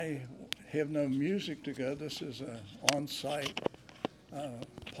I have no music to go. This is an on-site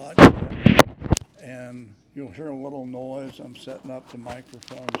podcast, and you'll hear a little noise. I'm setting up the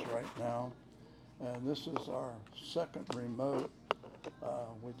microphones right now, and this is our second remote.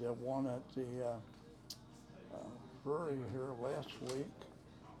 We did one at the brewery here last week,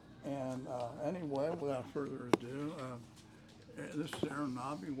 and anyway, without further ado, this is Aaron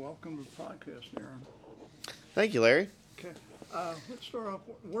Nobbe. Welcome to the podcast, Aaron. Thank you, Larry. Okay, let's start off.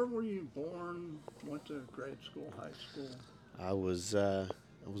 Where were you born? Went to grade school, high school? I was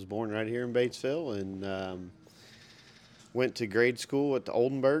born right here in Batesville and went to grade school at the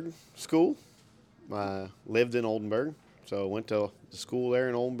Oldenburg School. Lived in Oldenburg, so I went to the school there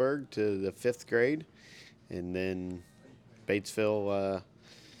in Oldenburg to the 5th grade, and then Batesville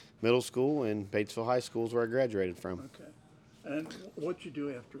Middle School and Batesville High School is where I graduated from. Okay. And what'd you do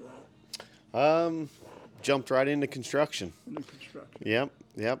after that? Jumped right into construction. Into construction.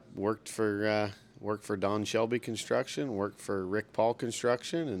 Yep. Worked for Don Shelby Construction, worked for Rick Paul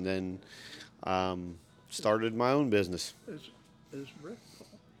Construction, and then started my own business. Is Rick Paul?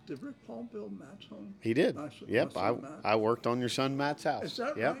 Did Rick Paul build Matt's home? He did. My Yep. son Matt. I worked on your son Matt's house. Is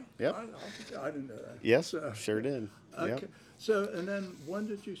that Yep. right? Yep. I didn't know that. Yes. Sure did. Okay. Yep. So, and then when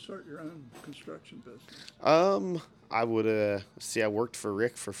did you start your own construction business? I worked for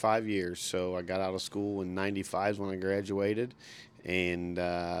Rick for 5 years. So I got out of school in '95 when I graduated, and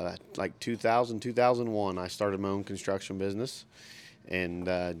like 2001, I started my own construction business, and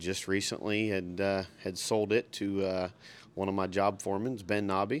just recently had sold it to one of my job foremen, Ben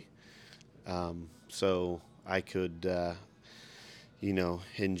Nobbe, so I could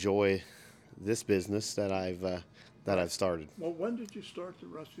enjoy this business that I've started. Well, when did you start the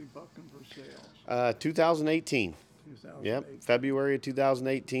Rusty Bucking for sales? 2018. 2008. Yep, February of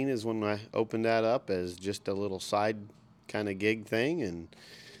 2018 is when I opened that up as just a little side kind of gig thing, and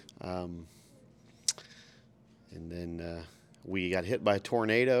then we got hit by a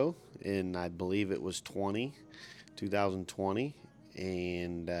tornado in, I believe it was 2020,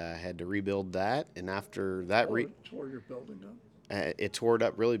 and had to rebuild that. And after that, it tore your building up? it tore it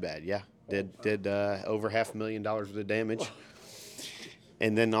up really bad. Yeah, did over $500,000 worth of damage.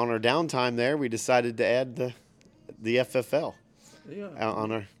 And then on our downtime there, we decided to add the FFL.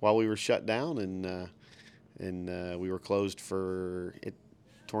 Yeah. While we were shut down, and we were closed for it.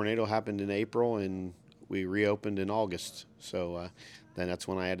 Tornado happened in April, and we reopened in August. So then that's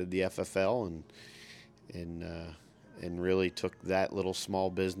when I added the FFL and really took that little small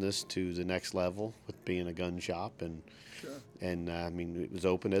business to the next level with being a gun shop, and Sure. and I mean, it was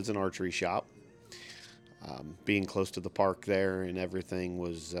open as an archery shop. Being close to the park there and everything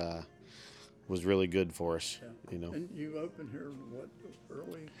was really good for us. Yeah. And you opened here what,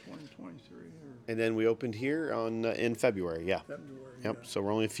 early 2023 or And then we opened here in February. Yeah. February? Yep. Yeah. So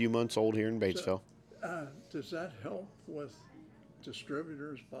we're only a few months old here in Batesville. Does that help with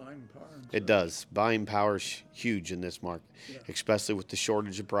distributors buying power? It does. Buying power is huge in this market, Yeah. especially with the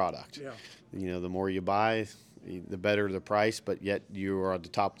shortage of product. Yeah. The more you buy, the better the price, but yet you are at the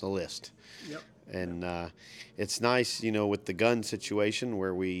top of the list. Yep. And it's nice, with the gun situation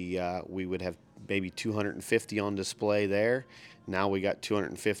where we would have maybe 250 on display there. Now we got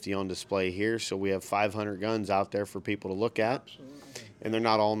 250 on display here, so we have 500 guns out there for people to look at. Absolutely. And they're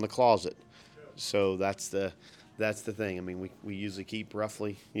not all in the closet. So that's the thing. I mean, we usually keep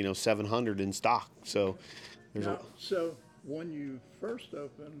roughly 700 in stock. So there's So when you first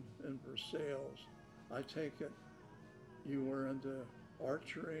opened and for sales, I take it you were into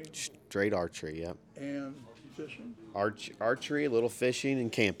archery straight archery, yep. and fishing. Archery, a little fishing,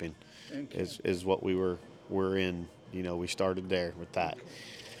 and camping, And is what we're in. We started there with that.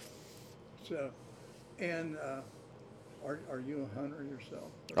 So, and are you a hunter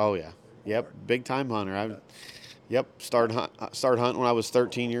yourself? Oh yeah, yep, big time hunter. Started hunting when I was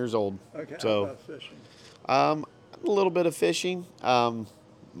 13 years old. Okay. So, how about fishing? a little bit of fishing.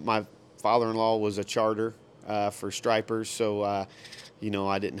 My father-in-law was a charter for stripers, so I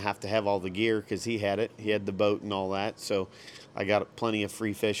didn't have to have all the gear because he had it. He had the boat and all that, so I got plenty of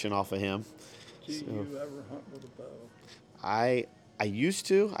free fishing off of him. Do you ever hunt with a bow? I used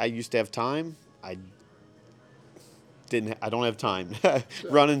to. I used to have time. I don't have time.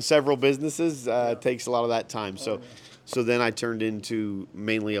 Running several businesses takes a lot of that time. So then I turned into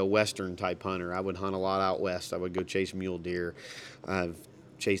mainly a Western type hunter. I would hunt a lot out west. I would go chase mule deer. I've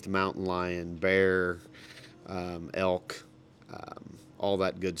chased mountain lion, bear, elk, all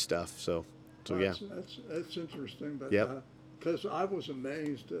that good stuff. So yeah. That's interesting. But Yep. Because I was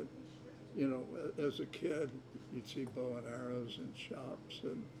amazed that, as a kid, you'd see bow and arrows in shops,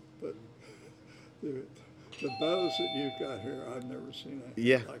 but The bows that you've got here, I've never seen anything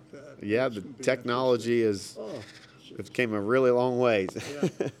Yeah. like that. Yeah, It's the gonna be technology is interesting. Oh, it came a really long ways. yeah,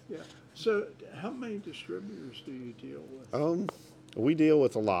 yeah. So how many distributors do you deal with? We deal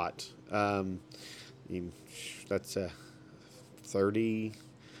with a lot. That's 30,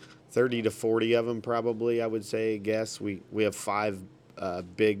 30 to 40 of them probably, I would say, guess. We have five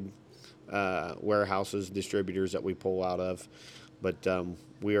big warehouses, distributors that we pull out of. But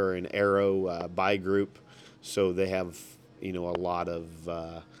we are an Arrow buy group, so they have, a lot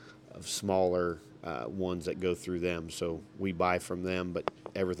of smaller ones that go through them. So we buy from them, but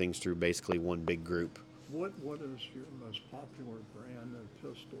everything's through basically one big group. What is your most popular brand of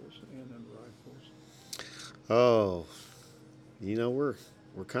pistols and in rifles? Oh,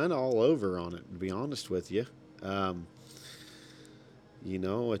 we're kind of all over on it, to be honest with you.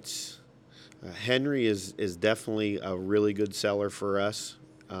 It's Henry is definitely a really good seller for us.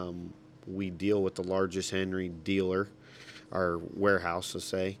 We deal with the largest Henry dealer, our warehouse, let's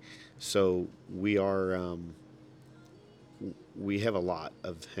say. So we have a lot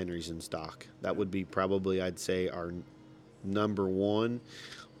of Henrys in stock. That would be probably, I'd say, our number one.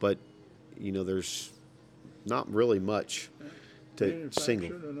 But there's not really much to single.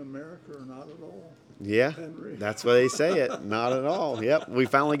 Manufactured in America or not at all? Yeah, Henry. that's why they say it. Not at all. Yep, we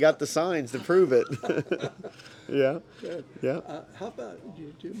finally got the signs to prove it. Yeah, Good. yeah. How about, do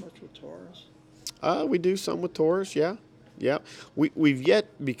you do much with Taurus? We do some with Taurus. Yeah, yeah. We've yet,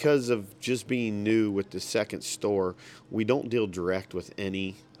 because of just being new with the second store, we don't deal direct with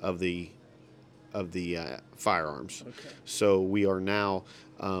any of the firearms. Okay. So we are now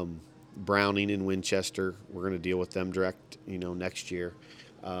Browning and Winchester. We're going to deal with them direct, next year.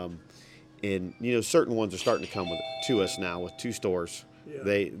 And certain ones are starting to come to us now with two stores. Yeah.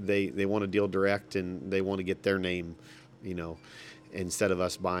 They want to deal direct, and they want to get their name, instead of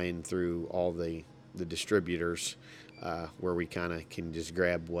us buying through all the distributors, where we kind of can just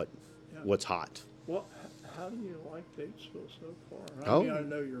grab what's hot. Well, how do you like Batesville so far? I mean, I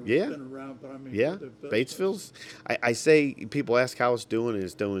know you've yeah. been around, but I mean, Yeah, for the business. Batesville's. I say, people ask how it's doing.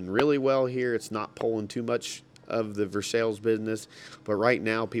 It's doing really well here. It's not pulling too much of the Versailles business, but right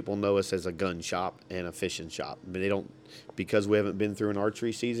now people know us as a gun shop and a fishing shop. I mean, they don't, because we haven't been through an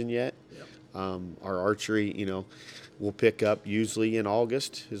archery season yet. Yep. Our archery, will pick up usually in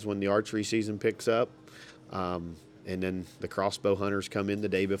August is when the archery season picks up, and then the crossbow hunters come in the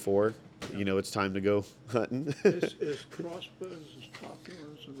day before. It's time to go hunting. Is crossbows as popular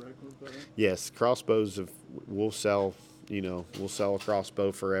as a regular bow? Yes, crossbows we'll sell a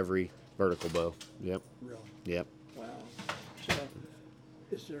crossbow for every vertical bow. Yep. Really? Yep. Wow. So,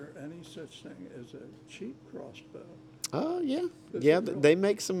 is there any such thing as a cheap crossbow? Yeah. Is Yeah, it really? they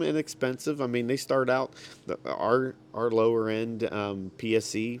make some inexpensive. I mean, they start out, our lower end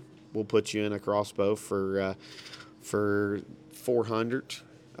PSC will put you in a crossbow for 400.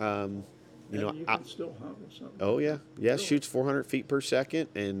 And you can still hunt with something. Oh yeah, yeah. Really? Shoots 400 feet per second,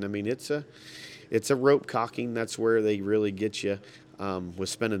 and I mean it's a rope cocking. That's where they really get you with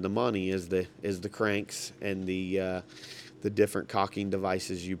spending the money is the cranks and the different cocking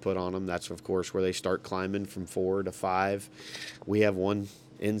devices you put on them. That's of course where they start climbing from 4 to 5. We have one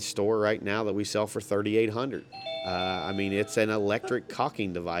in store right now that we sell for $3,800. I mean, it's an electric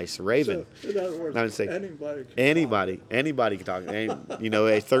cocking device, Raven. So, in other words, I would say anybody anybody can can talk. A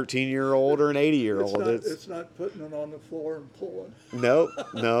 13-year-old or an 80-year-old. It's not putting it on the floor and pulling. Nope.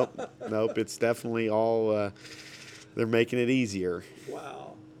 It's definitely all. They're making it easier.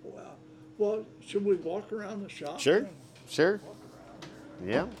 Wow. Well, should we walk around the shop? Sure. then? Sure.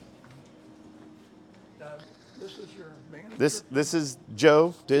 Yeah. This is your manager? This is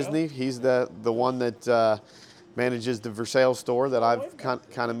Joe Disney. He's the one that manages the Versailles store that I've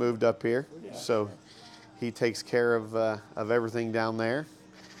kind of moved up here. So he takes care of everything down there.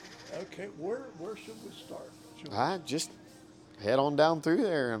 Okay, where should we start? I just head on down through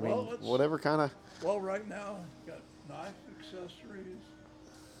there. I mean, Well, whatever kind of. Well, right now, got knife accessories.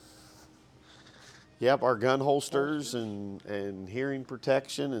 Yep, our gun holsters and hearing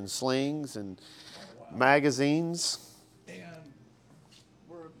protection and slings and magazines. And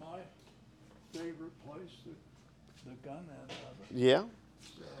we're at my favorite place, the gun end of it. Yeah.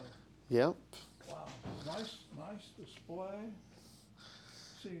 So, Yep. wow, nice display.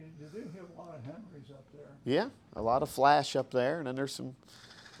 See, you do have a lot of Henrys up there. Yeah, a lot of flash up there, and then there's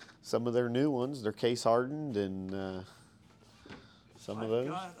some of their new ones. They're case hardened and some of those.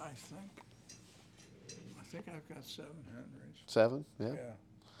 I think I've got 7 Henrys. 7, yeah. Yeah.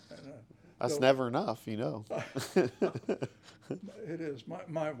 And, That's so- never enough, It is.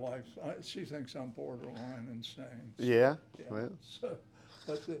 My wife, she thinks I'm borderline insane. Yeah. Yeah. Well, So,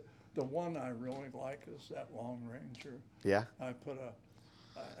 but The one I really like is that Long Ranger. Yeah. I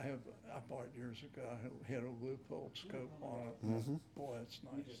bought it years ago. I had a loophole scope on it. And boy, it's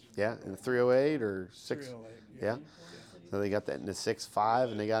nice. Yeah, in the 308 or 6. 308. Yeah. So they got that in the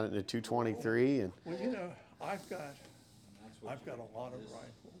 6.5 and they got it in the 223 and Well, I've got a lot of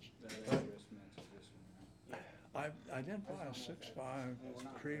rifles, but I didn't buy a 6.5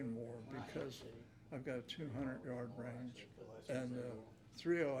 Creedmoor because I've got a 200-yard range, and the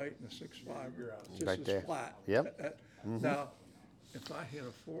 308 and the 6.5 are just Right as there. flat. Yep. Now, if I hit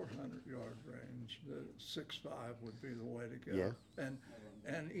a 400-yard range, the 6.5 would be the way to go. Yeah.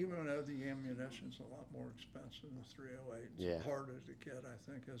 And even though the ammunition's a lot more expensive than the 308, it's Yeah. harder to get, I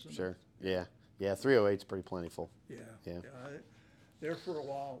think, isn't sure. it? Yeah. Yeah, 308's pretty plentiful. Yeah. Yeah. There for a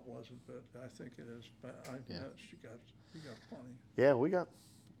while it wasn't, but I think it is. But I Yeah. noticed you got plenty. Yeah, we got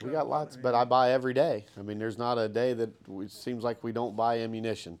Got lots, plenty. but I buy every day. I mean, there's not a day that it seems like we don't buy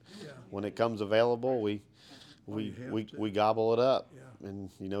ammunition. Yeah. When it comes available, we you have to. we gobble it up. Yeah.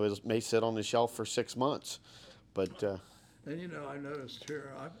 And it may sit on the shelf for 6 months, but And I noticed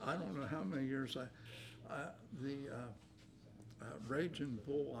here. I don't know how many years the Raging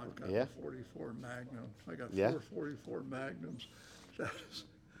Bull. I've got Yeah. the 44 Magnum. I got Yeah. 444 Magnums.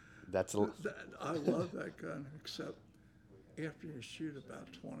 that's I love that gun, except after you shoot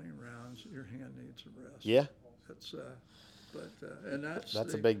about 20 rounds, your hand needs a rest. yeah, That's and that's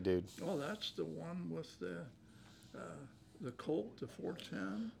that's a the, big dude. Oh, that's the one with the Colt, the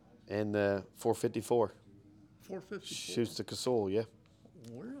 410, And the 454 454. shoots the Casul. Yeah,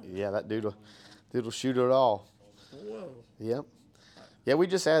 Really? yeah, that dude'll shoot it all. Whoa. Yep. Yeah, we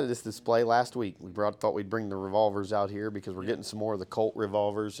just added this display last week. Thought we'd bring the revolvers out here because we're getting some more of the Colt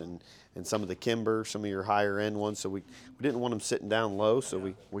revolvers and some of the Kimber, some of your higher end ones. So we didn't want them sitting down low, so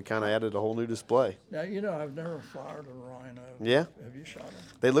we kind of added a whole new display. Now, I've never fired a Rhino. Yeah. Have you shot them?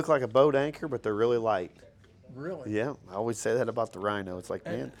 They look like a boat anchor, but they're really light. Really? Yeah, I always say that about the Rhino. It's like,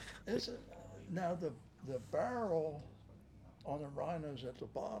 man, Is it now the barrel on the Rhinos at the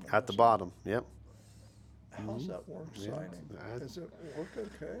bottom? at the isn't it? bottom. Yep. How's that work sighting? Does it work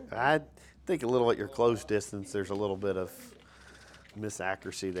okay? I think a little at your close distance, there's a little bit of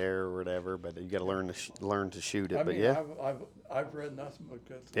misaccuracy there or whatever, but you got to learn to shoot it. I But mean, yeah, I've read nothing but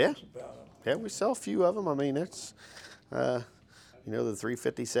good Yeah. things about it. yeah, we sell a few of them. I mean, it's the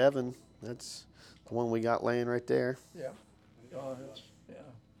 357. That's the one we got laying right there. Yeah. Yeah.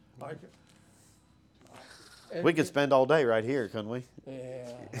 I could, We could spend all day right here, couldn't we?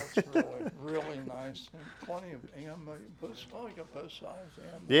 Yeah, that's really nice. And plenty of ammo. You got both sides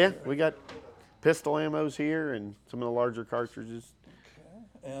ammo. Yeah, there. we got pistol ammos here and some of the larger cartridges.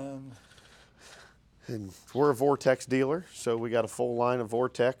 Okay. And we're a Vortex dealer, so we got a full line of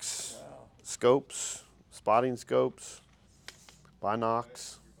Vortex scopes, spotting scopes,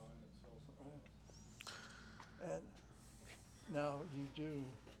 binocs. And now you do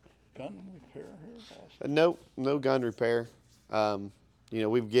gun repair here also? No gun repair.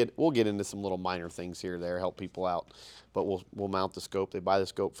 We'll get into some little minor things here or there, help people out, but we'll mount the scope. They buy the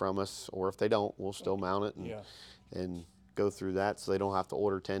scope from us, or if they don't, we'll still mount it and go through that, so they don't have to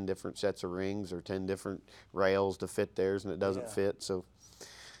order 10 different sets of rings or 10 different rails to fit theirs, and it doesn't fit. So,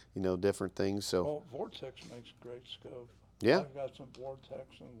 different things. So Well, Vortex makes great scope. Yeah. I've got some Vortex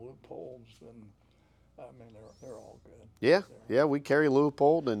and Loopholes, and I mean they're all good. yeah, we carry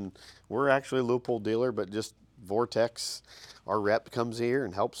Leupold, and we're actually a Leupold dealer, but just Vortex, our rep comes here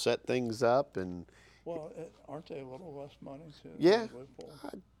and helps set things up, and Well, aren't they a little less money too? Yeah. than Loophole?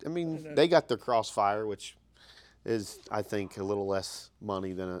 I mean, And then- they got their Crossfire, which is, I think, a little less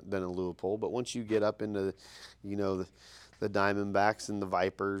money than a Leupold. But once you get up into, the Diamondbacks and the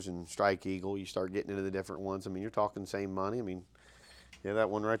Vipers and Strike Eagle, you start getting into the different ones. I mean, you're talking same money. I mean, that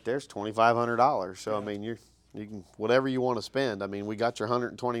one right there is $2,500. So I mean, you can whatever you want to spend. I mean, we got your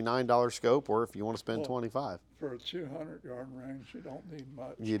 $129 scope, or if you want to spend Well, $25, For a 200-yard range, you don't need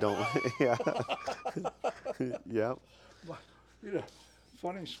much. you don't. Yeah, yeah.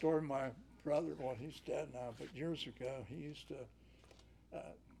 Funny story. My brother, well, he's dead now, but years ago, he used to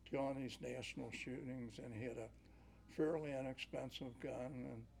go on these national shootings, and he had a fairly inexpensive gun,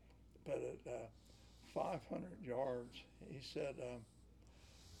 but at 500 yards, he said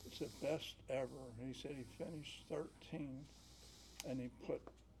it's the best ever. He said he finished 13th, and he put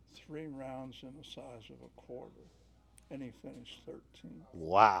 3 rounds in the size of a quarter, and he finished 13th.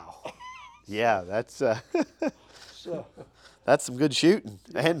 Wow. Yeah, that's So, that's some good shooting,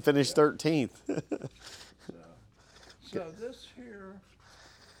 and finished 13th. so this here,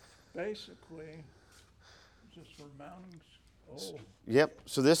 basically, just for mounting. Oh, Yep.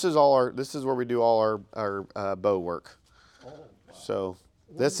 So this is where we do all our bow work. wow. So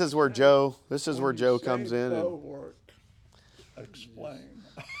This When is you where say- Joe. This is when where you Joe say comes in. bow And, work, explain.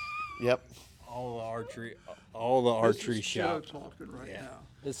 yep. All the archery This is shop. Joe talking right Yeah, now.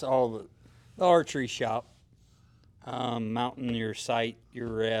 it's all the archery shop. Mounting your sight, your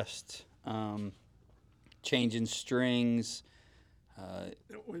rest, changing strings,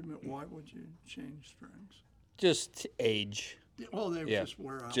 Wait a minute, why would you change strings? just age. Oh, they Yeah, just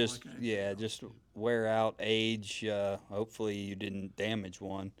wear out. just like anything yeah, else. just wear out, age. Hopefully you didn't damage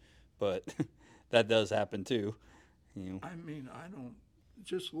one, but that does happen too. You know, I mean, I don't.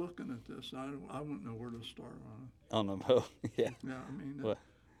 Just looking at this, I don't. I wouldn't know where to start on on the bow. Yeah, it. Yeah, I mean, What?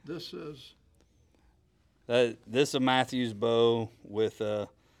 this is. this is a Matthews bow with a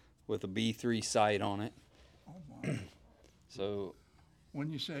B3 sight on it. Oh my! So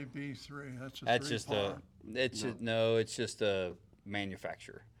When you say B3, that's a that's three just par. it's just a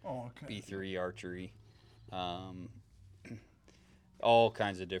manufacturer. Oh, okay. B3 archery. All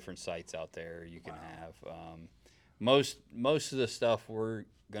kinds of different sites out there you can have. Most of the stuff we're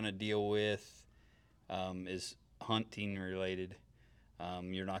gonna deal with is hunting related.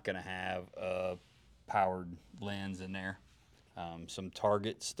 You're not gonna have a powered lens in there. Some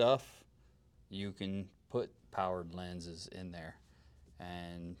target stuff, you can put powered lenses in there,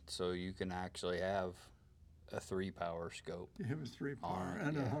 and so you can actually have a 3-power scope. You have a three par it,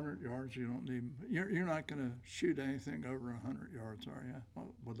 and yeah. 100 yards. You don't need. You're not going to shoot anything over 100 yards, are you?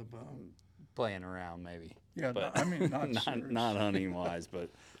 With a bow. Playing around maybe. Yeah, But I mean not serious. not hunting wise, but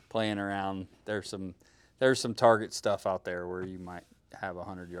playing around. There's some target stuff out there where you might have a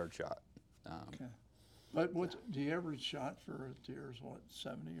 100-yard shot. Okay. But what the average shot for a deer is what,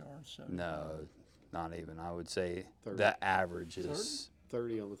 70 yards? 70 No, not even. I would say 30. the average is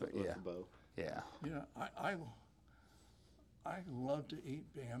 30 on the with Yeah. the bow. yeah. You know, I love to eat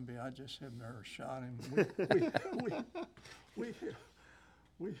Bambi. I just have never shot him.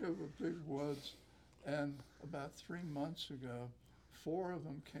 We have a big woods, and about 3 months ago, 4 of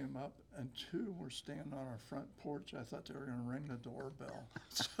them came up, and 2 were standing on our front porch. I thought they were going to ring the doorbell.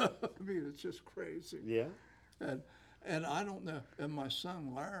 So, I mean, it's just crazy. Yeah. And I don't know. And my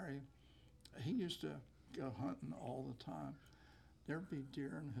son Larry, he used to go hunting all the time. There'd be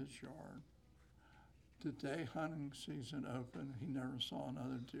deer in his yard. The day hunting season opened, he never saw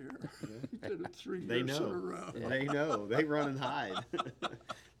another deer. He did it 3 They years in a know. row. They know. They run and hide.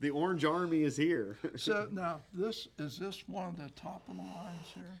 The Orange Army is here. So now, is this one of the top of the lines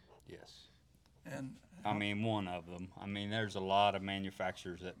here? Yes. And I mean, one of them. I mean, there's a lot of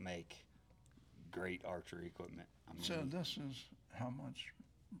manufacturers that make great archery equipment. I mean, so this is how much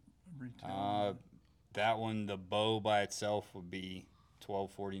retail? that one, the bow by itself would be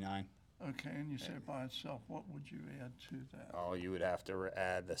 $12.49. Okay, and you say by itself, what would you add to that Oh, you would have to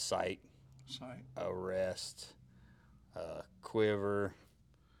add the sight, site? a rest, a quiver.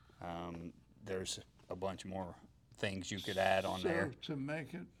 There's a bunch more things you could add on there. So to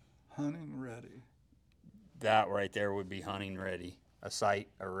make it hunting ready, That right there would be hunting ready. A sight,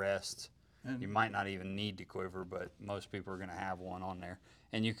 a rest. and You might not even need to quiver, but most people are going to have one on there,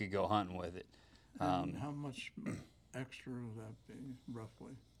 and you could go hunting with it. and how much extra would that be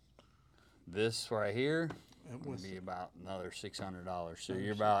roughly? This right here It would was be about another $600. So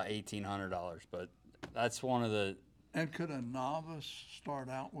you're about $1,800. But that's one of the. And could a novice start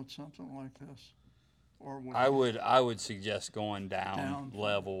out with something like this, or would I would suggest going down Down.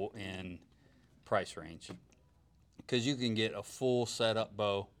 level in price range, because you can get a full setup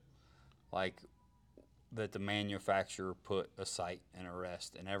bow, like that the manufacturer put a sight and a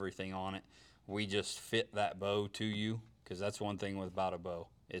rest and everything on it. We just fit that bow to you, because that's one thing about a bow.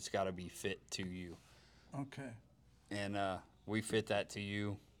 It's got to be fit to you. Okay. And we fit that to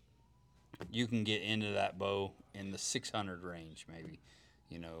you. You can get into that bow in the 600 range, maybe.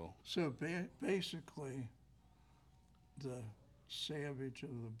 You know, So basically, the savage of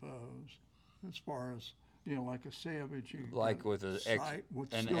the bows, as far as like a savage, you like get with sight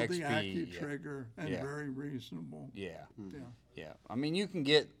with an still the XP, trigger and Yeah. very reasonable. yeah, Yeah. yeah. I mean, you can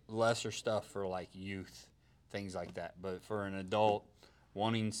get lesser stuff for like youth, things like that. But for an adult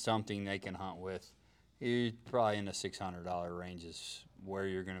wanting something they can hunt with, you're probably in the $600 range is where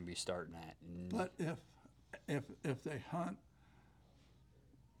you're going to be starting at. And But if they hunt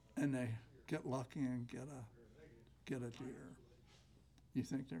and they get lucky and get a deer, you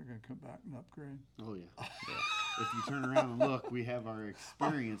think they're going to come back and upgrade? Oh yeah. If you turn around and look, we have our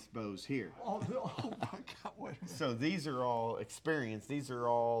experienced bows here. Oh my God! Wait a minute. So these are all experienced. These are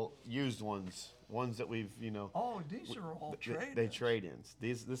all used ones that we've Oh, these are all trade. they trade-ins.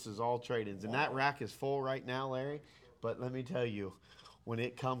 This is all trade-ins, and that rack is full right now, Larry. But let me tell you, when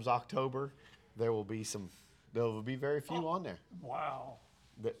it comes October, there will be very few on there. Wow.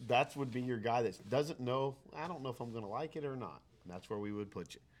 That would be your guy that doesn't know. I don't know if I'm going to like it or not. That's where we would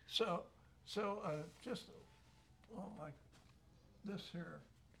put you. So, just, well, like this here,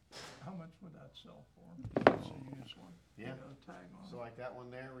 how much would that sell for? That's a used one. Yeah. You got a tag on So it? like that one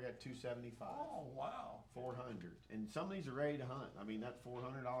there, we got 275. Oh, wow. 400, and some of these are ready to hunt. I mean, that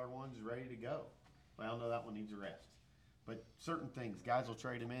 $400 one's ready to go. Well, no, that one needs a rest. But certain things, guys will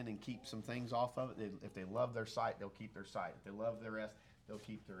trade them in and keep some things off of it. If they love their sight, they'll keep their sight. If they love their rest, they'll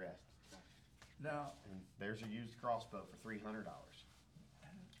keep the rest. Now, And there's a used crossbow for $300.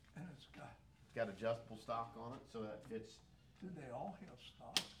 and it's It's got adjustable stock on it, so that fits do they all have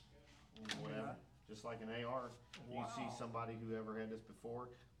stocks? whatever. Just like an AR, you see Wow. somebody who ever had this before,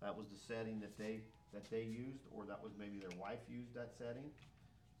 that was the setting that they used, or that was maybe their wife used that setting.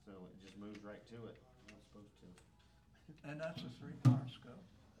 So it just moves right to it. Not supposed to. And that's a 3-power scope.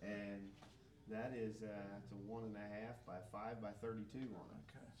 And that is it's a 1.5 by 5 by 32 on it.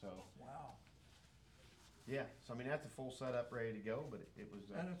 Okay. So Wow. yeah, so I mean that's a full setup ready to go, but it was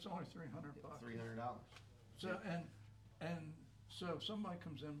And it's only $300. $300. So, and so if somebody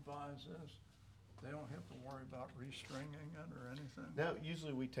comes in and buys this, they don't have to worry about restringing it or anything? No,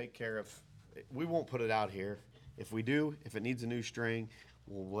 usually we take care of. We won't put it out here. If we do, if it needs a new string,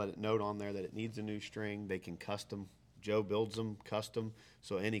 we'll let it note on there that it needs a new string. They can custom. Joe builds them custom,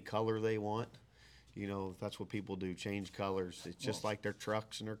 so any color they want. You know, that's what people do, change colors. It's just like their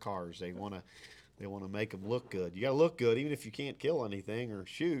trucks and their cars. They wanna make them look good. You gotta look good, even if you can't kill anything or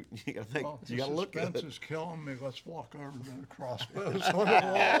shoot. You gotta make. Well, You gotta look suspense good. is killing me. Let's walk over to the crossbows on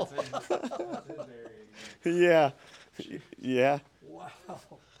the wall. Yeah, yeah. Wow.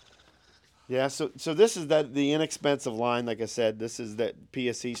 Yeah, so this is the inexpensive line. Like I said, this is that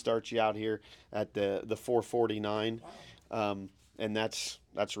PSE starts you out here at the 449, and that's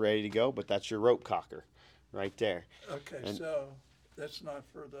ready to go. But that's your rope cocker, right there. Okay, And- so that's not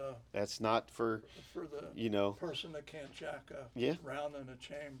for the That's not for you know. person that can't jack a Yeah. round in a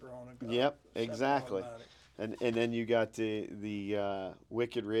chamber on a gun. Yep, exactly. semi-automatic. And then you got the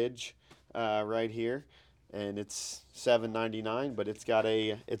Wicked Ridge right here, and it's $7.99, but it's got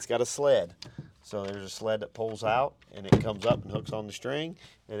a sled. So there's a sled that pulls out, and it comes up and hooks on the string,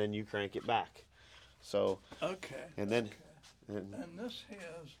 and then you crank it back. So Okay. and then okay. and, And this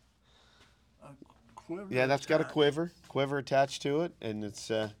has a quiver. yeah, that's got a attached. quiver attached to it, and it's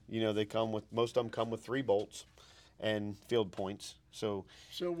they come with most of them come with 3 bolts and field points. So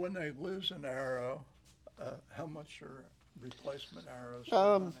So when they lose an arrow, how much are replacement arrows? for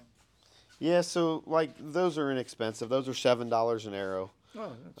Um, hunting? yeah, so like those are inexpensive. Those are $7 an arrow.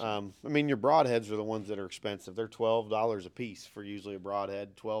 Oh, that's I mean, your broadheads are the ones that are expensive. They're $12 a piece for usually a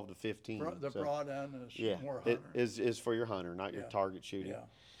broadhead, 12 to 15. the So, broad end is yeah, more it hunter. is for your hunter, not your Yeah. target shooting.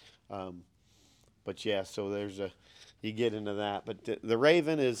 Yeah. But yeah, so you get into that. But the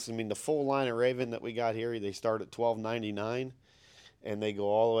Raven is, I mean, the full line of Raven that we got here, they start at $12.99, and they go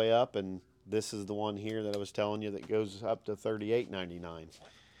all the way up. And this is the one here that I was telling you that goes up to $38.99.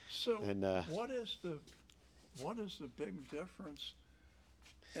 So And, what is the big difference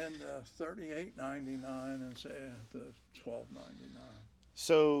in the $38.99 and say the $12.99?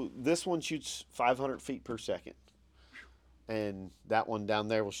 So this one shoots 500 feet per second, and that one down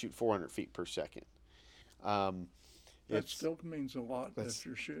there will shoot 400 feet per second. That It's still means a lot that's- if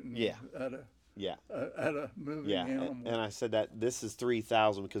you're shooting yeah. at a yeah, moving yeah, animal. and I said that this is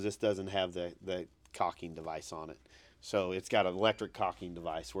 3,000 because this doesn't have the cocking device on it. So it's got an electric cocking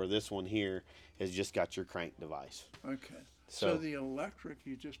device, where this one here has just got your crank device. Okay. So- So the electric,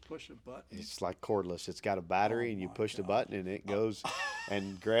 you just push a button. It's like cordless. It's got a battery, Oh and you my push the God. button, and it goes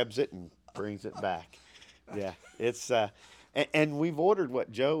and grabs it and brings it back. Yeah, it's and we've ordered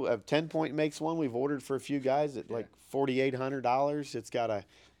what Joe 10 Point makes one. We've ordered for a few guys at like $4,800. It's got a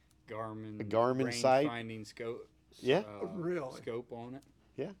Garmin range sight. finding scope. Yeah. Really? Scope on it.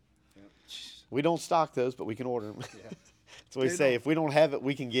 yeah. We don't stock those, but we can order them. Yeah. So we They say don't- if we don't have it,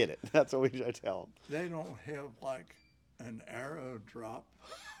 we can get it. That's what we try to tell them. They don't have like an arrow drop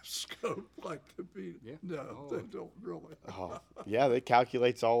scope like the beat. Yeah. No, Oh. they don't really. Oh, yeah, they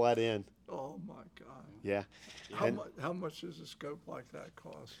calculates all that in. Oh my God. Yeah. How, And- how much does a scope like that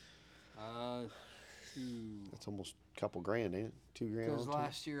cost? That's almost a couple grand, ain't it? $2 grand. Because on top.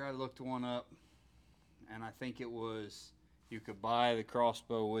 last year I looked one up, and I think it was you could buy the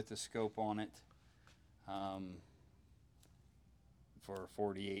crossbow with the scope on it, for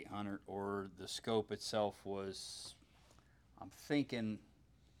 4,800, or the scope itself was, I'm thinking,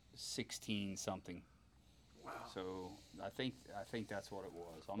 16 something. Wow. So I think that's what it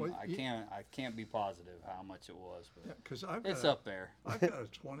was. Well, I can't be positive how much it was, but Yeah, because I've it's got up there. I've got a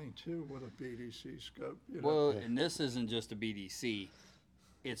 22 with a BDC scope. You know. Well, and this isn't just a BDC.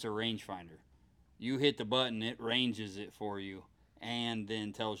 it's a rangefinder. You hit the button, it ranges it for you, and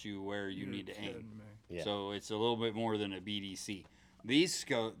then tells you where you need to aim. Me. Yeah. So it's a little bit more than a BDC. These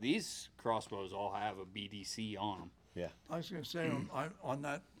crossbows all have a BDC on them. Yeah. I was going to say, on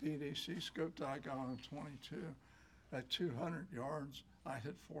that BDC scope that I got on a 22, at 200 yards, I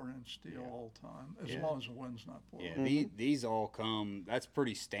hit 4-inch steel all the time, as long as the wind's not blowing. Yeah, these all come. That's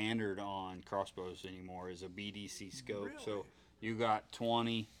pretty standard on crossbows anymore. Is a BDC scope. Really? So you got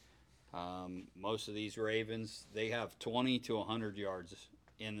 20. Most of these Ravens, they have 20 to 100 yards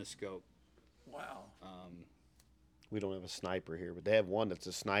in the scope. Wow. We don't have a sniper here, but they have one that's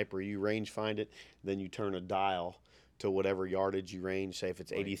a sniper. You range find it, then you turn a dial to whatever yardage you range. Say if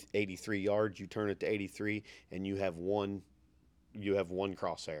it's 83 yards, you turn it to 83, and you have one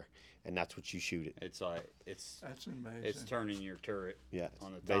crosshair, and that's what you shoot it. It's like That's amazing. it's turning your turret Yeah,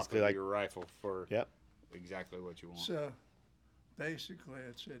 on the top basically of like your rifle for Yep. exactly what you want. So, basically,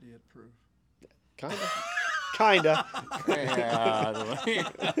 it's idiot proof. kinda. Yeah,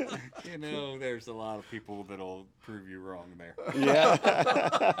 you know, there's a lot of people that'll prove you wrong there. Yeah.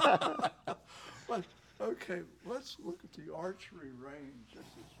 But, okay, let's look at the archery range.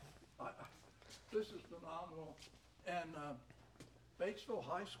 This is phenomenal. And Batesville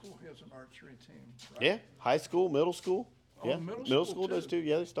High School has an archery team, right? Yeah, high school, middle school. Oh, Yeah, middle school does too. too.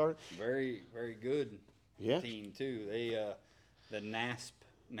 Yeah, they started. Very, very good Yeah. team too. They the NASP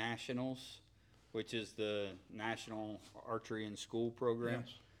Nationals, which is the National Archery and School Program.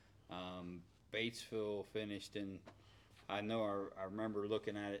 Yes. Batesville finished in. I remember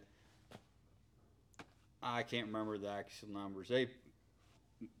looking at it. I can't remember the actual numbers.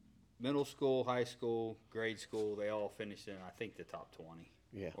 Middle school, high school, grade school, they all finished in, I think, the top 20.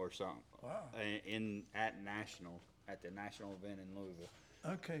 Yeah. Or something. Wow. At the national event in Louisville.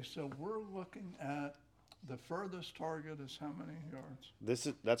 Okay, so we're looking at the furthest target is how many yards?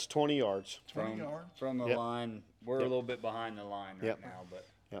 That's 20 yards. 20 yards? From the Yep. line. We're a little bit behind the line right Yep. now, but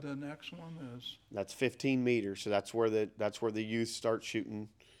Yep. The next one is, That's 15 meters. So that's where the youth start shooting.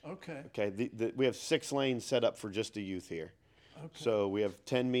 okay, Okay, we have 6 lanes set up for just the youth here. okay. So we have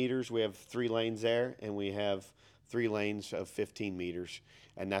 10 meters. We have 3 lanes there, and we have 3 lanes of 15 meters,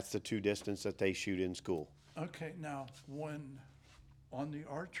 and that's the 2 distance that they shoot in school. Okay, now, when on the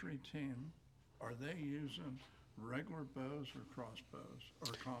archery team, are they using regular bows or crossbows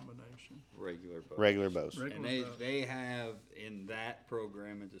or combination? regular bow. Regular bows. And Regular bows. they have, in that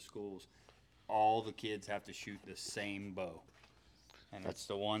program at the schools, all the kids have to shoot the same bow. And that's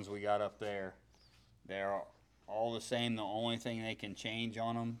the ones we got up there. They're all the same. The only thing they can change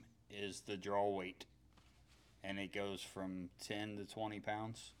on them is the draw weight. And it goes from 10 to 20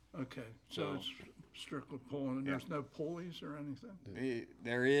 pounds. Okay, so So- it's strictly pulling, and there's no pulleys or anything?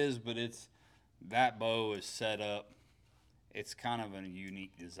 There is, but that bow is set up. It's kind of a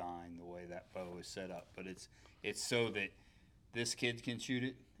unique design the way that bow is set up, but it's so that this kid can shoot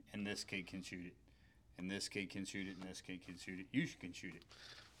it, and this kid can shoot it, and this kid can shoot it, and this kid can shoot it. You can shoot it.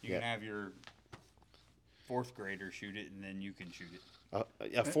 You can have your 4th grader shoot it, and then you can shoot it.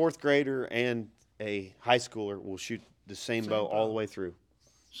 A 4th grader and a high schooler will shoot the same bow all the way through.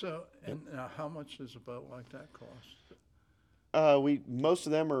 So, and now how much does a bow like that cost? Most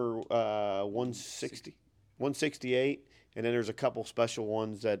of them are 160, 168, and then there's a couple special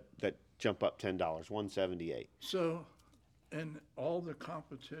ones that jump up $10, 178. So, and all the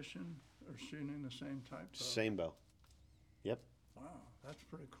competition are shooting the same type bow? Same bow. Yep. Wow, that's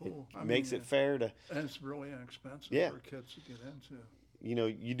pretty cool. Makes it fair to, And it's really inexpensive Yeah. for kids to get into.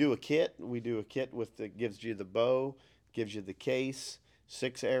 you do a kit. We do a kit that gives you the bow, gives you the case,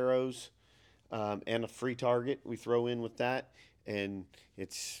 6 arrows, and a free target we throw in with that. And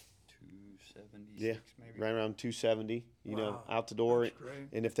it's 276 maybe. right around 270, Wow, out the door. that's great.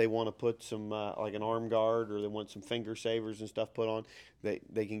 And if they want to put some, like an arm guard, or they want some finger savers and stuff put on, they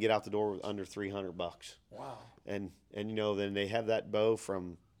can get out the door with under $300. Wow. And then they have that bow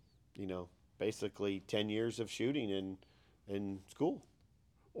from, basically 10 years of shooting in school.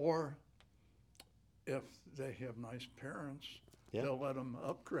 Or if they have nice parents, Yeah. they'll let them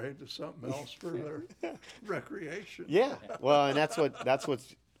upgrade to something else for their recreation. Yeah. Well, and that's what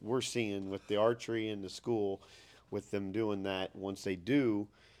we're seeing with the archery in the school, with them doing that. Once they do,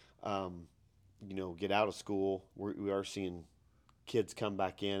 get out of school, we are seeing kids come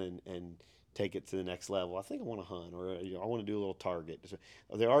back in and take it to the next level. I think I want to hunt, or I want to do a little target. So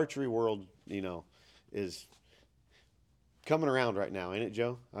the archery world, is coming around right now, ain't it,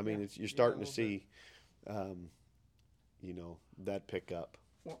 Joe? I mean, you're starting to see, that pick up.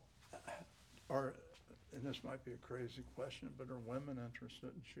 Well, and this might be a crazy question, but are women interested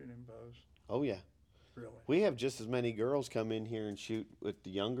in shooting bows? Oh yeah, Really? We have just as many girls come in here and shoot with the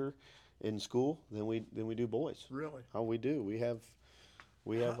younger in school than we do boys. Really? Oh, we do. We have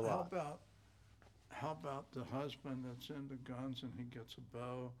a lot. How about the husband that's into guns and he gets a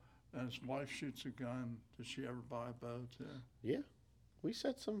bow and his wife shoots a gun? Does she ever buy a bow too? Yeah, we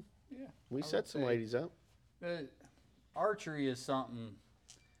set some. Yeah, We I set would some say- ladies up. Archery is something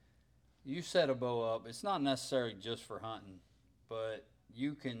you set a bow up. It's not necessarily just for hunting, but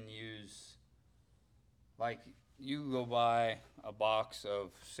you can use, like, you go buy a box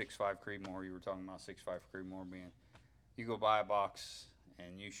of 6.5 Creedmoor. You were talking about 6.5 Creedmoor being. You go buy a box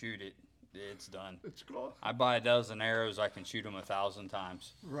and you shoot it. It's done. It's gone. I buy a dozen arrows. I can shoot them 1,000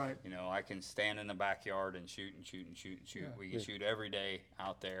 times. Right. You know, I can stand in the backyard and shoot and shoot and shoot and shoot. Yeah. We can shoot every day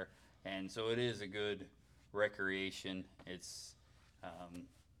out there, and so it is a good recreation. It's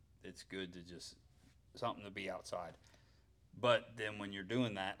good to just something to be outside. But then when you're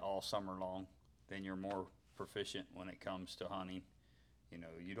doing that all summer long, then you're more proficient when it comes to hunting. You know,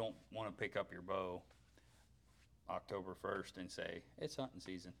 you don't want to pick up your bow October 1st and say it's hunting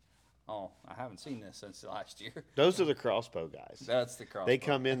season. Oh, I haven't seen this since last year. Those are the crossbow guys. That's the crossbow. They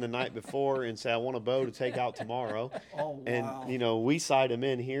come in the night before and say, "I want a bow to take out tomorrow." Oh, wow. And you know, we sight them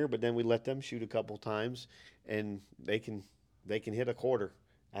in here, but then we let them shoot a couple times, and they can hit a quarter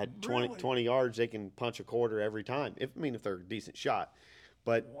at 20, Really? 20 yards. They can punch a quarter every time. If they're a decent shot,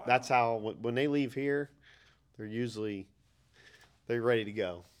 but Wow. that's how when they leave here, they're ready to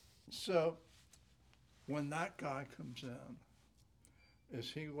go. So when that guy comes in, is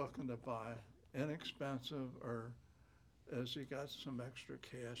he looking to buy inexpensive, or has he got some extra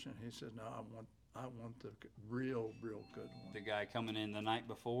cash and he said, no, I want the real good one? The guy coming in the night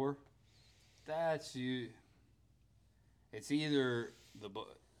before, that's you. It's either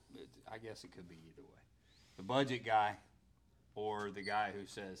I guess it could be either way. The budget guy, or the guy who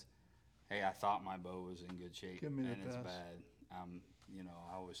says, "Hey, I thought my bow was in good shape Give me the and it's best." bad. You know,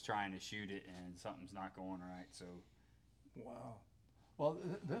 I was trying to shoot it and something's not going right." So, Wow. Well,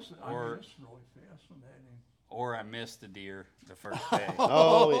 this is really fascinating. or I missed the deer the first day.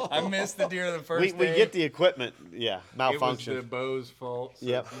 Oh, I missed the deer the first we day. get the equipment, It was malfunction. the bow's fault. So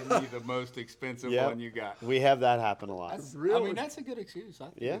Yep. give me the most expensive Yep. one you got. We have that happen a lot. I Really? mean, that's a good excuse. I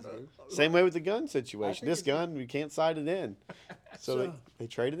think Yeah. it's good. Same way with the gun situation. think This it's- gun, we can't sight it in, so So- they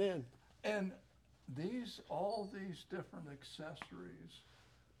trade it in. And all these different accessories.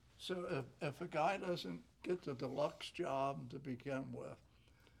 So if a guy doesn't get the deluxe job to begin with,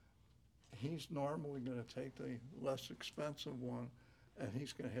 he's normally going to take the less expensive one, and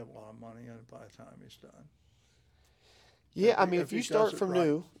he's going to have a lot of money in it by the time he's done. Yeah, I If mean, he- if if you he start does it from right.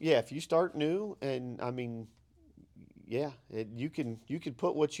 new, if you start new, and I mean, you can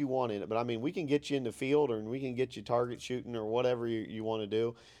put what you want in it, but I mean, we can get you in the field, or we can get you target shooting, or whatever you want to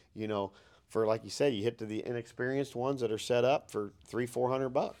do. You know, for like you say, you hit to the inexperienced ones that are set up for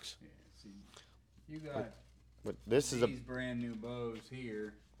 $300-400. Yeah, see, you got But this is these brand new bows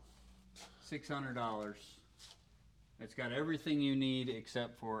here, $600. It's got everything you need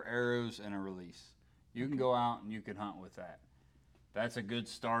except for arrows and a release. You can go out and you can hunt with that. That's a good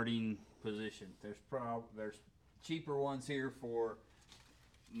starting position. There's cheaper ones here for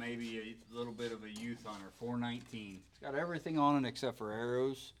maybe a little bit of a youth hunter, $419. It's got everything on it except for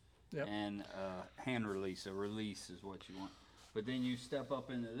arrows. Yep. And hand release. A release is what you want. But then you step up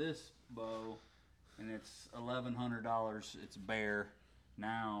into this bow, and it's $1,100. It's bare.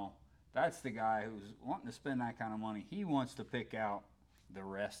 Now, that's the guy who's wanting to spend that kind of money. He wants to pick out the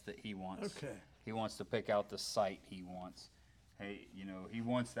rest that he wants. Okay. He wants to pick out the sight he wants. Hey, you know, he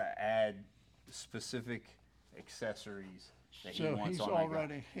wants to add specific accessories that he So wants he's on that gun.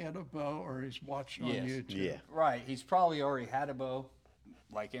 already had a bow, or he's watching on Yes. YouTube. Yeah. Right. He's probably already had a bow.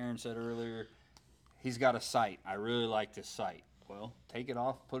 Like Aaron said earlier, he's got a sight. I really like this sight. Well, take it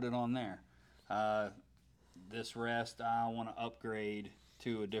off, put it on there. This rest, I want to upgrade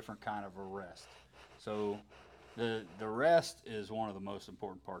to a different kind of a rest. So the rest is one of the most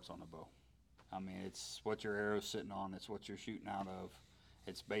important parts on the bow. I mean, it's what your arrow's sitting on. It's what you're shooting out of.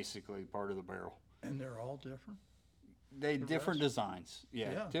 It's basically part of the barrel. And they're all different? They different designs,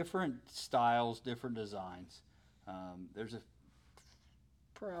 Yeah. different styles, different designs. There's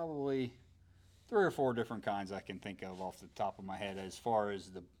probably 3 or 4 different kinds I can think of off the top of my head as far as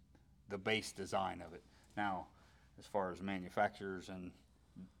the base design of it. Now, as far as manufacturers and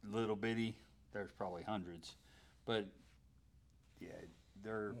little bitty, there's probably hundreds, but yeah,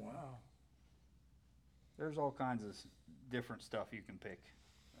 Wow. there's all kinds of different stuff you can pick.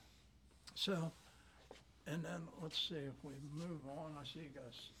 So, and then let's see if we move on. I see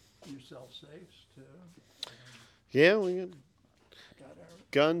you sell safes too. Yeah, we got Got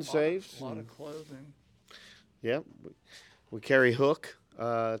gun a safes. lot and- of clothing. Yep. We carry hook.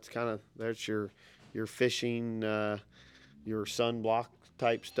 It's kind of there's your fishing, your sunblock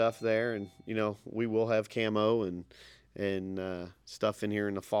type stuff there, and we will have camo and stuff in here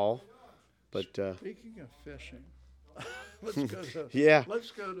in the fall. But Speaking of fishing, let's go to yeah,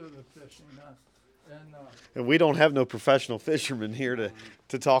 let's go to the fishing now. And and we don't have no professional fishermen here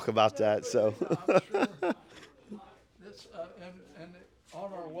to talk about that. So I'm sure this and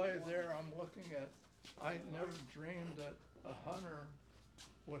on our way there, I'm looking at. I never dreamed that a hunter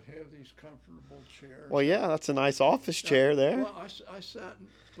would have these comfortable chairs. well, yeah, that's a nice office chair there. Well, I sat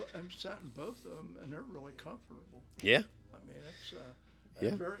in both of them, and they're really comfortable. Yeah, I mean, it's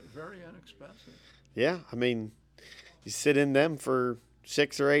Yeah. very very inexpensive. yeah. I mean, you sit in them for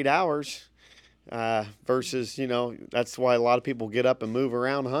 6 or 8 hours. Versus, that's why a lot of people get up and move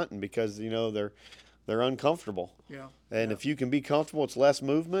around hunting because they're uncomfortable. Yeah. And if you can be comfortable, it's less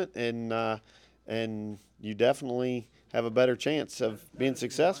movement, and you definitely have a better chance of being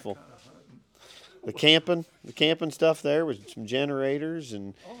successful. The camping stuff there with some generators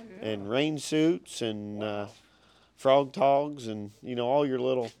Oh yeah. and rain suits and frog togs and all your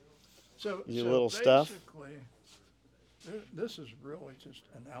little So little stuff. basically, this is really just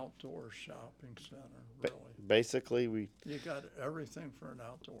an outdoor shopping center. Really, basically we. you got everything for an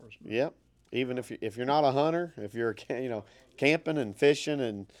outdoorsman. Yep. Even if you're not a hunter, if you're camping and fishing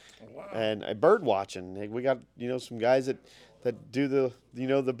and Wow. bird watching, we got some guys that do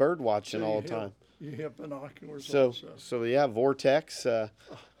the bird watching So all you the have- time. You have binoculars So also. yeah, Vortex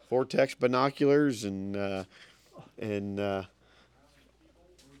binoculars and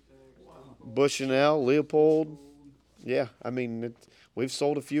Bushnell, Leopold. Yeah, I mean we've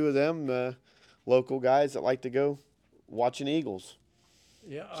sold a few of them. Local guys that like to go watching eagles.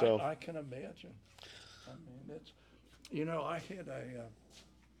 Yeah, So- I can imagine. I mean, it's, I had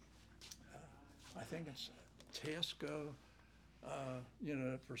I think it's Tasco,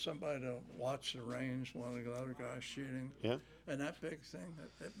 for somebody to watch the range, one of the other guys shooting. Yeah. And that big thing,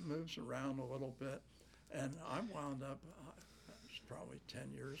 it moves around a little bit. And I wound up, it was probably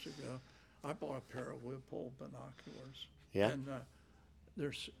 10 years ago, I bought a pair of Leupold binoculars. Yeah. And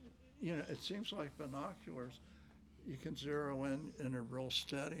there's, it seems like binoculars, you can zero in and they're real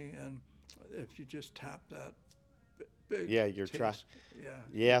steady, and if you just tap that big Yeah, you're trying. yeah,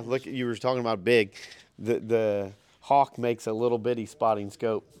 Yeah, look, you were talking about big. The Hawk makes a little bitty spotting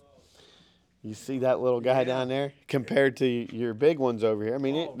scope. You see that little guy Yeah. down there compared to your big ones over here. I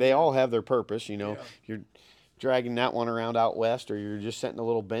mean, Oh, they yeah. all have their purpose. Yeah. You're dragging that one around out west, or you're just setting a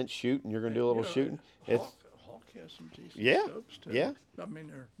little bench shoot, and you're gonna do a little shooting. It's Hawk has some decent Yeah, scopes too. yeah. I mean,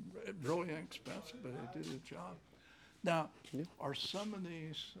 they're really inexpensive, but they do the job. Now, are some of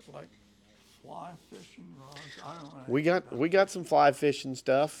these like fly fishing rods? I don't know. we got some fly fishing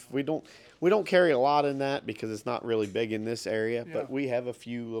stuff. We don't carry a lot in that because it's not really big in this area. Yeah. But we have a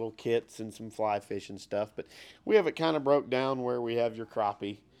few little kits and some fly fishing stuff. But we have it kind of broke down where we have your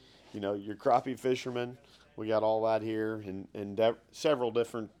crappie, your crappie fishermen. We got all that here and several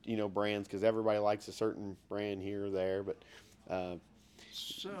different brands because everybody likes a certain brand here or there. But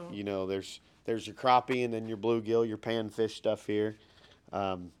So there's your crappie and then your bluegill, your panfish stuff here.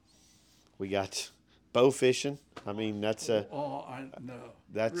 We got bow fishing. I mean, that's a I know.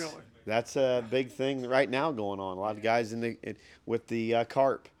 that's really. that's a big thing right now going on. A lot of guys with the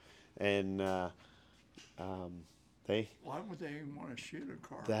carp, and they Why would they even want to shoot a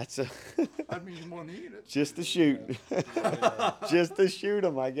carp? that's a I mean, you want to eat it. just to shoot, just to shoot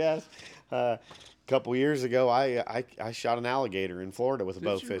them, I guess. A couple years ago, I shot an alligator in Florida with a Did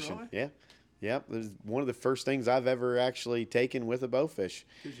bow you fishing. really? Yeah, yep. It was one of the first things I've ever actually taken with a bow fish.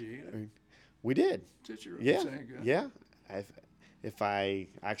 Did you eat it? We did. Did you? Yeah, Is that good? yeah. If I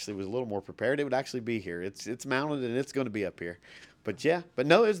actually was a little more prepared, it would actually be here. It's mounted and it's going to be up here. But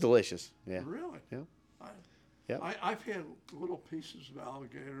no, it's delicious. Yeah, Really? yeah, I, yeah. I've had little pieces of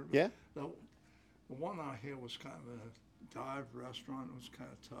alligator. But Yeah. The one I had was kind of in a dive restaurant. It was kind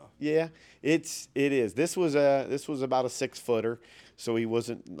of tough. Yeah, it is. This was about a 6-footer, so he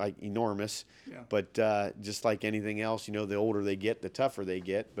wasn't like enormous. Yeah. But just like anything else, the older they get, the tougher they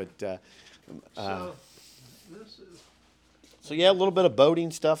get. But So this is. so yeah, a little bit of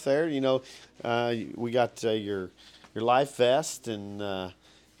boating stuff there. We got your life vest and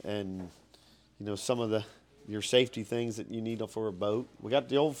some of your safety things that you need for a boat. We got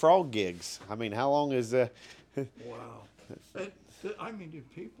the old frog gigs. I mean, how long is Wow. I mean, do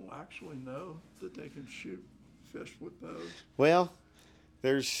people actually know that they can shoot fish with bows? Well,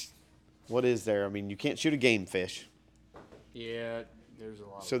 what is there? I mean, you can't shoot a game fish. Yeah, there's a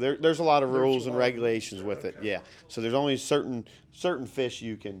lot. So there's a lot of There's rules a and lot of regulations rules, with it. okay. Yeah. So there's only certain fish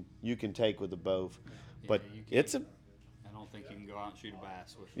you can take with a bow. But you it's a can't- I don't think you can go out and shoot a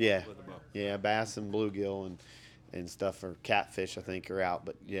bass with Yeah. with a bow. yeah, bass and bluegill and stuff, or catfish I think are out.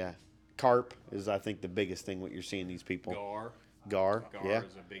 But yeah, carp is I think the biggest thing what you're seeing these people. Gar, Gar yeah.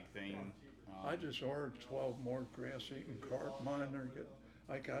 is a big thing. I just ordered 12 more grass-eating carp. Mine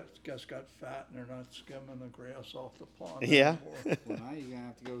guess got fat and they're not skimming the grass off the pond Yeah. anymore. Well, now you're gonna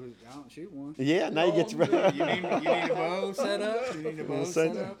have to go out and shoot one. Yeah, now you get to You need a bow set up. You need a bow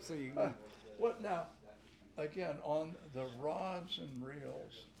set set up. up so you can. What now? Again, on the rods and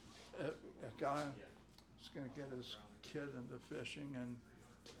reels, a guy is going to get his kid into fishing,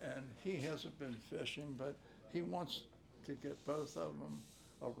 and he hasn't been fishing, but he wants to get both of them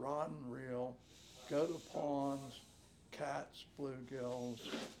a rod and reel, go to ponds, cats, bluegills,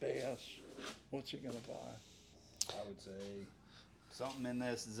 bass. What's he going to buy? I would say something in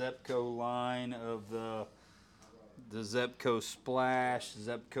this Zepco line of the Zepco Splash,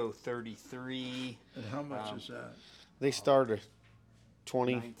 Zepco 33, And how much is that? They start at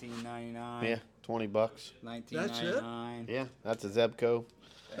 20, 1999. yeah, $20. 1999. Yeah, that's a Zebco.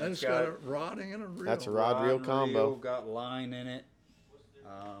 And it's got a rodding and a reel. That's a rod reel and combo. got line in it.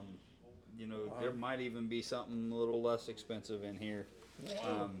 There might even be something a little less expensive in here.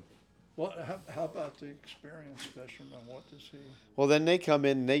 Well, how about the experienced fisherman? What does he? Well, then they come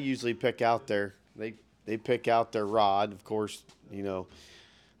in and they usually pick out they pick out their rod, of course,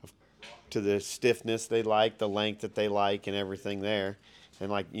 to the stiffness they like, the length that they like, and everything there.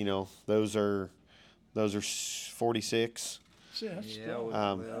 And like those are 46. See, that's Yeah, still,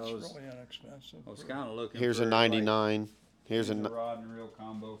 that's was- really inexpensive. I was kind of looking. Here's for a 99. Here's a rod and reel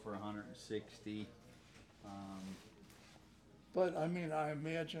combo for 160. But I mean, I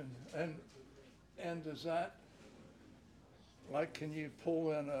imagine, and does that, like, can you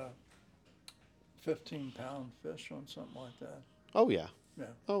pull in a 15-pound fish on something like that? Oh yeah. Yeah.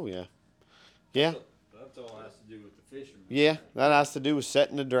 Oh yeah. Yeah. That's all it has to do with the fisherman. Yeah, that has to do with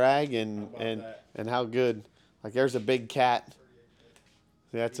setting the drag and about and that? and how good. Like there's a big cat.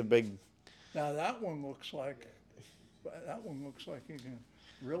 That's a big. Now that one looks like you can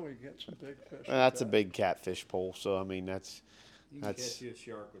really get some big fish. with That's a that. big catfish pole. So I mean that's. You can That's- catch you a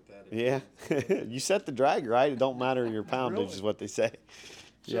shark with that. if Yeah, you set the drag right. It don't matter your poundage, Really? is what they say.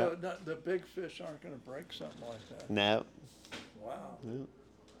 So the big fish aren't going to break something like that. No. Wow. Yeah.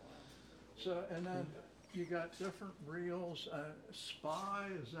 So and then you got different reels. Spy,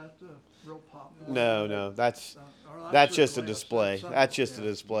 is that the real popular? No, that's Or that's just a last display. time. That's just a Yeah.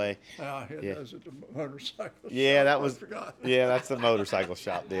 display. Yeah, it Yeah. does at the motorcycle. Yeah, shop. that I was. forgot. Yeah, that's the motorcycle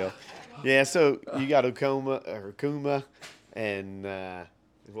shop deal. Yeah, so you got Okuma, and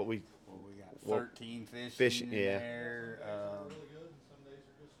what we. Well, we got Well, 13 fish, fish, in yeah. there.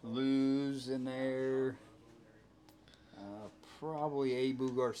 Luz in there. Probably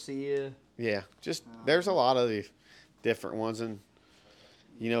Abu Garcia. Yeah, just there's a lot of the different ones, and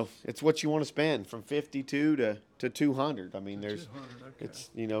it's what you want to spend from 52 to 200. I mean, there's 200, okay. it's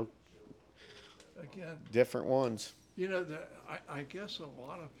Again, different ones. I guess a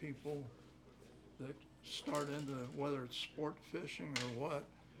lot of people that start into whether it's sport fishing or what,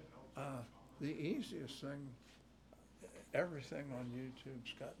 the easiest thing, everything on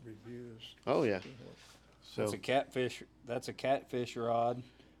YouTube's got reviews. Oh yeah. So That's a catfish rod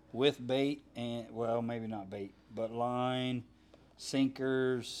with bait and maybe not bait, but line,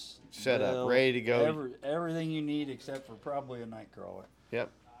 sinkers, Set up, bill, ready to go. everything you need except for probably a night crawler.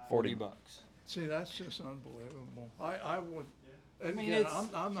 Yep. 40 bucks. See, that's just unbelievable. I would, and mean, again, it's-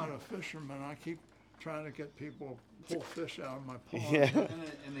 I'm not a fisherman. I keep trying to get people to pull fish out of my pond. Yeah.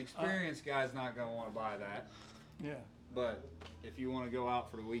 And the experienced guy's not going to want to buy that. Yeah. But if you want to go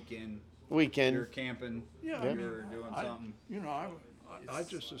out for the weekend, you're Weekend. camping, Yeah, I mean, you're doing something. I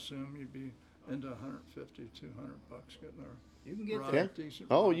just assume you'd be into 150, 200 bucks getting there. You can get Rod, there. Yeah. decent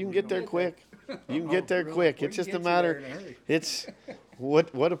Oh, rod, you can get there know. quick. You can get Oh, there really? quick. We It's can just a get you matter. there in a hurry. It's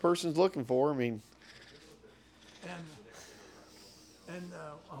what a person's looking for. I mean, And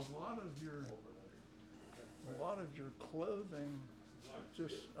a lot of your clothing,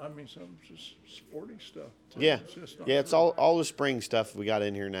 some just sporty stuff. Too. yeah, It's just not yeah. It's for- all the spring stuff we got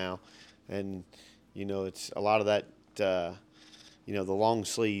in here now, and it's a lot of that. The long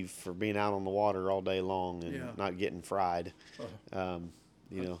sleeve for being out on the water all day long and Yeah. not getting fried. Been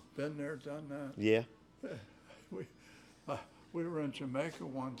there, done that. Yeah. We were in Jamaica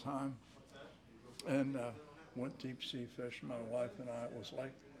one time and went deep sea fishing, my wife and I. It was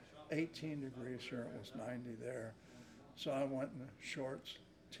like 18 degrees here, it was 90 there. So I went in shorts,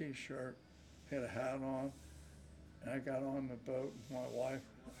 t-shirt, had a hat on, and I got on the boat with my wife,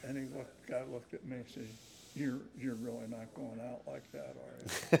 and guy looked at me and said, you're really not going out like that, are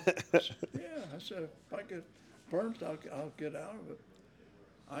you? Yeah, I said, if I get burnt, I'll get out of it.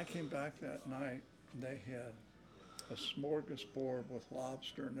 I came back that night, and they had a smorgasbord with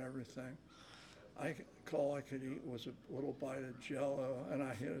lobster and everything. All I could eat was a little bite of Jello, and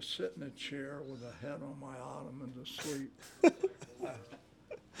I had to sit in a chair with a head on my ottoman to sleep. I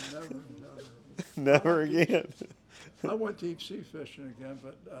never done it. Never again. I went deep sea fishing again,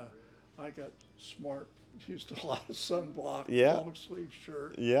 but I got smart. Used a lot of sunblock, Yeah. long sleeve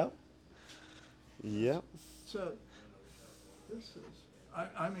shirt. Yep. Yep. So this is,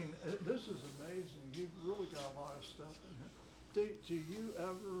 I mean, this is amazing. You've really got a lot of stuff in here. Do you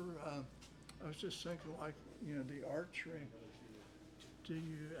ever? I was just thinking, like, the archery. Do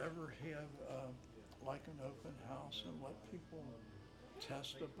you ever have like an open house and let people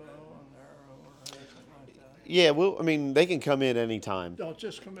test a bow and arrow or anything like that? Yeah, well, I mean, they can come in anytime. They'll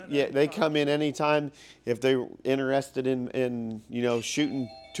just come in. Yeah, they anytime. come in anytime. If they're interested in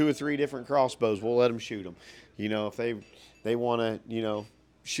shooting 2 or 3 different crossbows, we'll let them shoot them. If they want to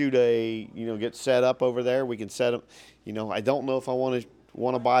shoot get set up over there, we can set them. I don't know if I want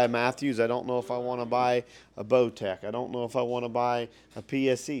to buy a Matthews. I don't know if I want to buy a Bowtech. I don't know if I want to buy a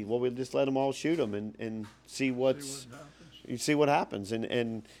PSE. Well, we'll just let them all shoot them and see what's. You see what happens,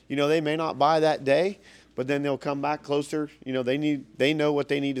 and they may not buy that day, but then they'll come back closer. They know what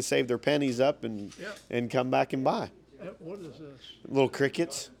they need to save their pennies up and Yep. and come back and buy. What is this? Little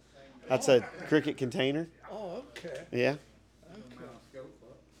crickets. That's a cricket container. Oh, okay. Yeah.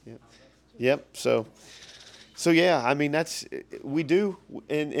 Okay. Yep. So yeah, I mean we do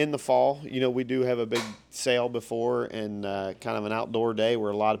in the fall. We do have a big sale before and kind of an outdoor day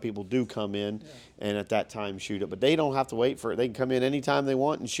where a lot of people do come in and at that time shoot it. But they don't have to wait for it. They can come in anytime they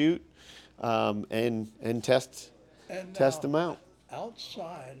want and shoot and test And test now, them out.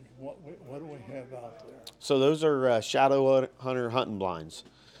 outside, what do we have out there? So those are shadow hunter hunting blinds.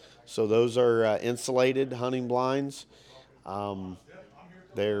 So those are insulated hunting blinds.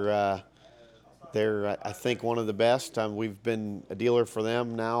 They're I think one of the best. We've been a dealer for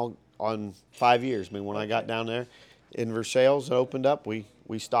them now on 5 years. I mean, when I got down there in Versailles, it opened up. We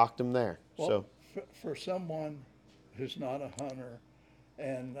stocked them there. Well, So for someone who's not a hunter,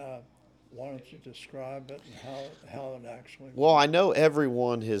 and why don't you describe it and how it actually? well, I know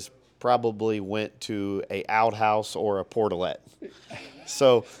everyone has probably went to a outhouse or a portalet.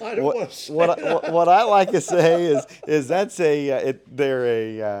 So I don't wanna say what I like to say is that's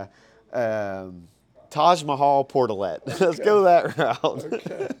they're a Taj Mahal portalet. Let's go that route.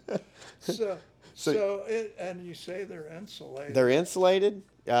 Okay. So and you say they're insulated. They're insulated.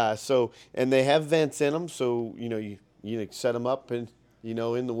 And they have vents in them. So you set them up in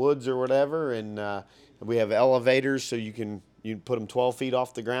the woods or whatever. And we have elevators, so you can put them 12 feet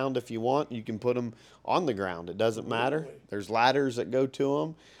off the ground if you want. You can put them on the ground. It doesn't matter. Really? There's ladders that go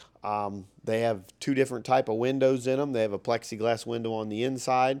to them. They have 2 different type of windows in them. They have a plexiglass window on the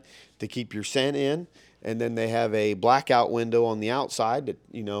inside to keep your scent in, and then they have a blackout window on the outside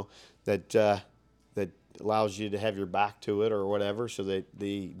that allows you to have your back to it or whatever, so that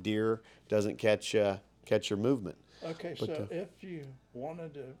the deer doesn't catch your movement. Okay, so if you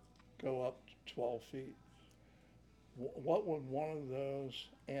wanted to go up to 12 feet, what would one of those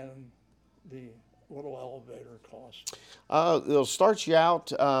and the little elevator cost? It'll start you out.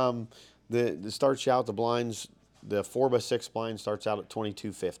 The blinds. The 4x6 blind starts out at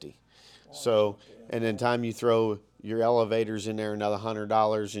 $2,250. So, and then time you throw your elevators in there, another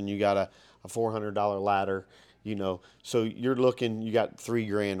 $100, and you got a $400 ladder. So you got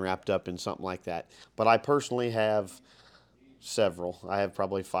 $3,000 wrapped up in something like that. But I personally have several. I have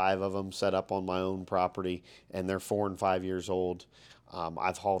probably 5 of them set up on my own property, and they're 4 and 5 years old.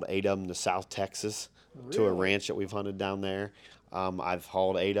 I've hauled 8 of them to South Texas to a ranch that we've hunted down there. I've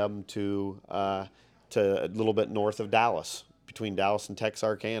hauled 8 of them to a little bit north of Dallas, between Dallas and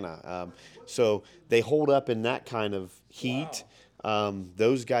Texarkana. So they hold up in that kind of heat. Wow.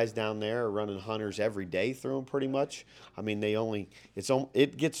 Those guys down there are running hunters every day through them pretty much. I mean,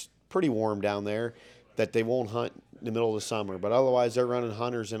 it gets pretty warm down there that they won't hunt in the middle of the summer, but otherwise they're running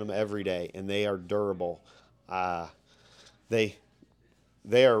hunters in them every day, and they are durable. They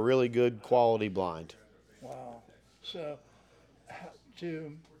are a really good quality blind. Wow. So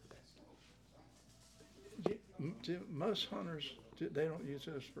do most hunters, they don't use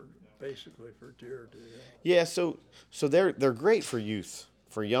this basically for deer, do they? Yeah, so they're great for youth,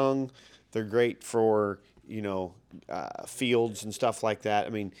 for young. They're great for fields and stuff like that. I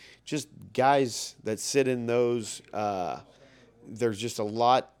mean, just guys that sit in those. There's just a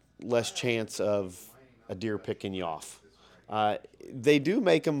lot less chance of a deer picking you off. They do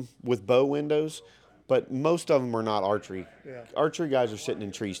make them with bow windows, but most of them are not archery. Yeah. Archery guys are sitting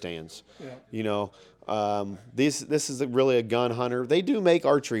in tree stands. Yeah. You know, this is really a gun hunter. They do make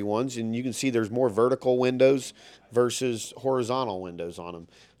archery ones, and you can see there's more vertical windows versus horizontal windows on them.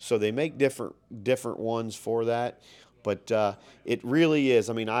 So they make different ones for that. But it really is.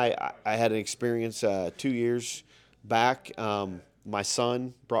 I mean, I had an experience 2 years back. My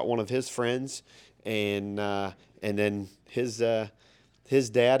son brought one of his friends, and then his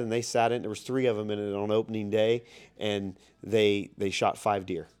dad, and they sat in. There was 3 of them in it on opening day, and they shot 5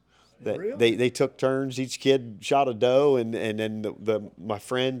 deer. Really? They took turns. Each kid shot a doe, and then my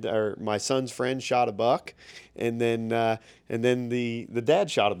friend or my son's friend shot a buck, and then the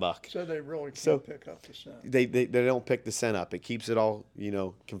dad shot a buck. So they really So- can't pick up the scent. They don't pick the scent up. It keeps it all,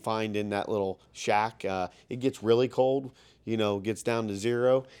 confined in that little shack. It gets really cold, gets down to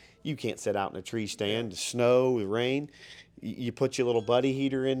 0. You can't sit out in a tree stand. Snow, rain. You put your little buddy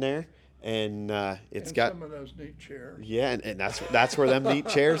heater in there, and it's And got some of those neat chairs. yeah, and that's where them neat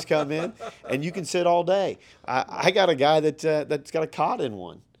chairs come in, and you can sit all day. I got a guy that's got a cot in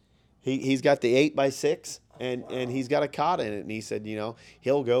one. He's got the 8x6, and he's got a cot in it, and he said,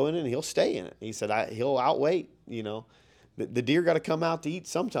 he'll go in it and he'll stay in it. He said he'll outweight. The deer got to come out to eat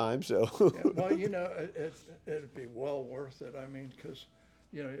sometime. So Yeah, well, it'd be well worth it. I mean, because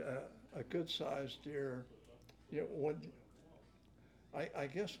a good sized deer, when I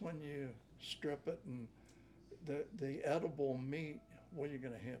guess when you strip it and the edible meat, what are you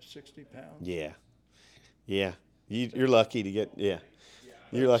going to have, 60 pounds? yeah, you're lucky to get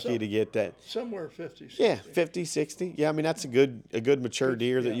You're lucky to get that. Somewhere 50, 60. Yeah, 50, 60. Yeah, I mean that's a good mature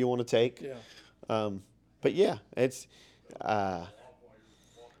deer that Yeah. you want to take. Yeah. But yeah, it's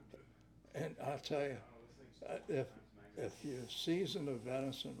And I'll tell you, if you season the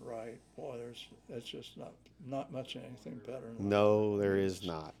venison right, boy, it's just not much anything better than no, there is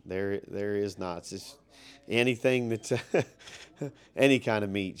not. There is not. It's just anything that's any kind of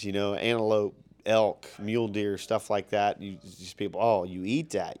meat, antelope, elk, mule deer, stuff like that. Just people, oh, you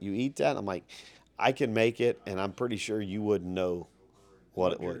eat that? You eat that? I'm like, I can make it, and I'm pretty sure you wouldn't know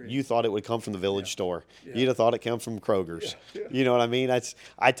what it would. You thought it would come from the village store. Yeah. You'd have thought it came from Kroger's. Yeah. You know what I mean?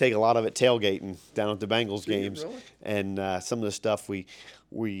 I take a lot of it tailgating down at the Bengals Do you games, really? and some of the stuff we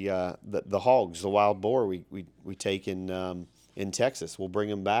the hogs, the wild boar we take in Texas. We'll bring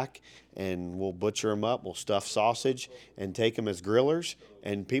them back and we'll butcher them up. We'll stuff sausage and take them as grillers,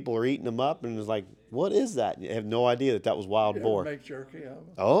 and people are eating them up, and it's like, what is that? You have no idea that was wild You boar. ever make jerky out of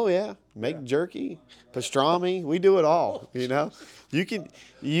it. Oh yeah, make jerky, pastrami. We do it all. You can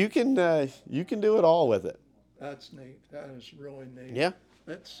do it all with it. That's neat. That is really neat. Yeah,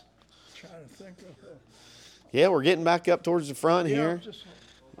 That's trying to think of it. yeah. We're getting back up towards the front here.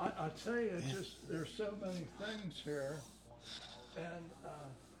 I tell you, there's so many things here, and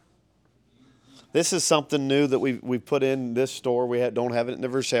This is something new that we put in this store. Don't have it in the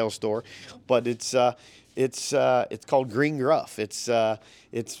Versailles store, but it's called Green Gruff. It's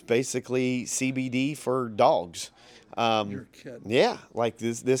basically CBD for dogs. you're kidding. Yeah, like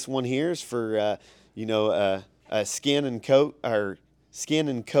this one here is for a skin and coat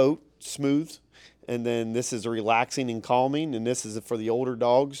smooth, and then this is relaxing and calming, and this is for the older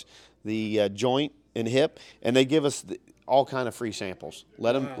dogs, the joint and hip, and they give us all kind of free samples.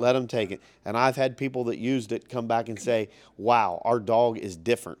 Let them take it, and I've had people that used it come back and say, "Wow, our dog is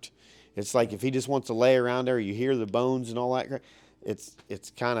different." It's like if he just wants to lay around there, you hear the bones and all that.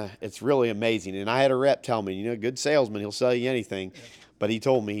 It's really amazing. And I had a rep tell me, a good salesman, he'll sell you anything. But he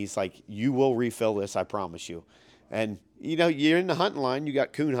told me, he's like, you will refill this, I promise you. And, you're in the hunting line, you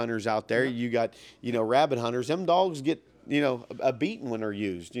got coon hunters out there, you got, rabbit hunters. Them dogs get, a beating when they're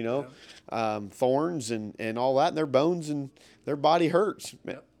used, thorns and all that, and their bones and their body hurts.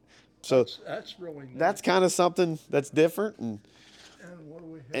 Yep. So That's really neat. that's kind of something that's different. And what do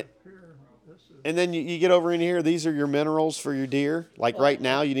we have here? This is And then you get over in here, these are your minerals for your deer. Like right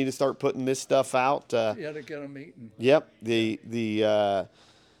now, you need to start putting this stuff out. to get them eating. Yep, the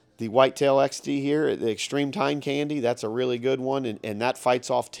whitetail XT here, the extreme time candy, that's a really good one, and that fights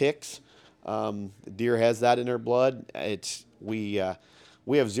off ticks. The deer has that in their blood. We have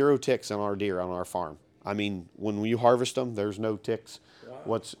 0 ticks on our deer on our farm. I mean, when you harvest them, there's no ticks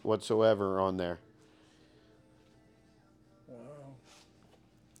whatsoever on there. Wow.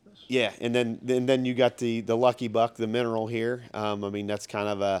 Yeah, and then you got the Lucky Buck, the mineral here. I mean, that's kind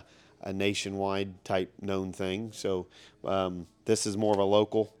of a nationwide type known thing. So this is more of a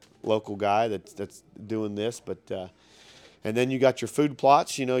local guy that's doing this. But and then you got your food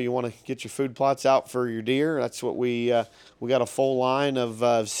plots. You want to get your food plots out for your deer. That's what we got a full line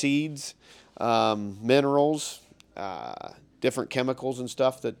of seeds, minerals, different chemicals and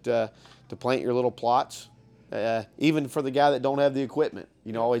stuff that to plant your little plots. Even for the guy that don't have the equipment,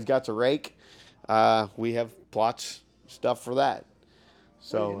 always got a rake. We have plots stuff for that.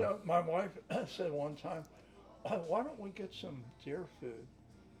 So Well, my wife said one time, why don't we get some deer food?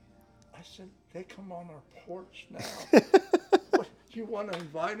 I said, they come on our porch now. What, you want to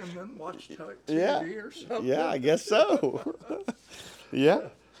invite them and watch TV or something? Yeah, I guess so. Yeah.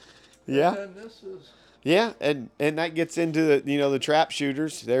 And then this is. Yeah, and that gets into the trap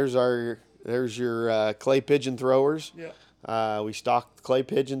shooters. There's your clay pigeon throwers. Yeah. We stock clay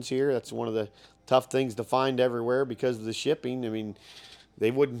pigeons here. That's one of the tough things to find everywhere because of the shipping. I mean,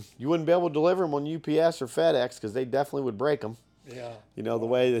 you wouldn't be able to deliver them on UPS or FedEx because they definitely would break them. Yeah. The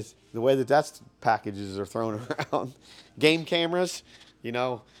way that packages are thrown around. Game cameras,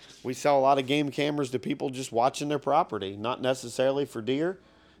 we sell a lot of game cameras to people just watching their property, not necessarily for deer,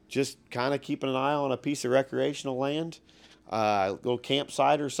 just kind of keeping an eye on a piece of recreational land, a little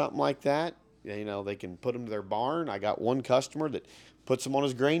campsite or something like that. They can put them to their barn. I got one customer that puts them on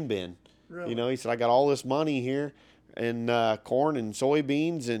his grain bin. Really? He said, I got all this money here in corn and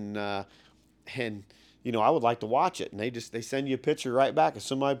soybeans and I would like to watch it. And they send you a picture right back. If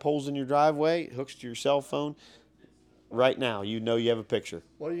somebody pulls in your driveway, hooks to your cell phone, right now, you have a picture.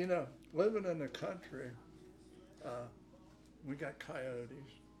 Well, living in the country, we got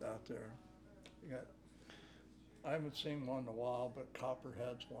coyotes out there. I haven't seen one in a while, but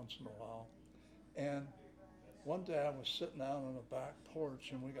copperheads once in a while. And one day I was sitting out on the back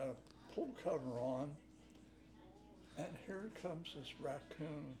porch and we got a pool cover on. And here comes this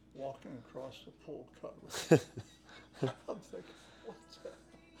raccoon walking across the pool cover. I'm thinking, what's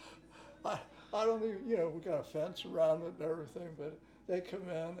that? I don't even, we got a fence around it and everything, but they come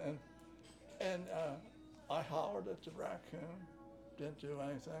in and I hollered at the raccoon, didn't do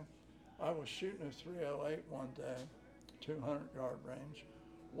anything. I was shooting a 308 one day, 200-yard range.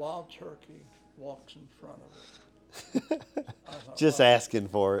 Wild turkey walks in front of it. I thought, just asking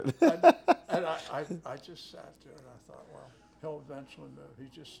for it. I just sat there and I thought, well, he'll eventually move. He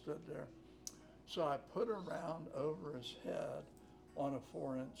just stood there. So I put a round over his head on a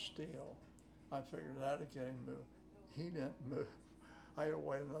 4-inch steel. I figured that'd get him moved. He didn't move. I had to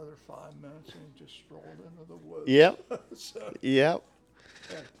wait another 5 minutes and he just strolled into the woods. Yep. Yep.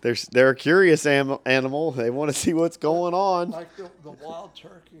 They're a curious animal. They want to see what's going on. Like the wild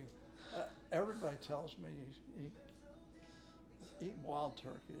turkey. Everybody tells me eat wild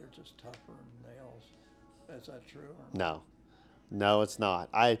turkey. They're just tougher than nails. Is that true? No, it's not.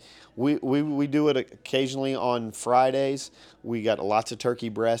 We do it occasionally on Fridays. We got lots of turkey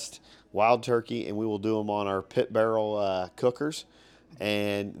breast, wild turkey, and we will do them on our pit barrel cookers,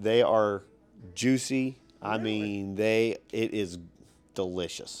 and they are juicy. Really? I mean, it is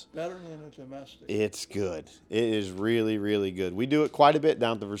delicious. Better than a domestic. It's good. It is really, really good. We do it quite a bit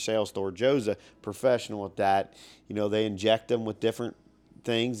down at the for sale store. Joe's a professional at that. They inject them with different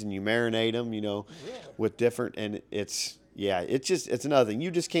things and you marinate them, Really? with different, and it's another thing. You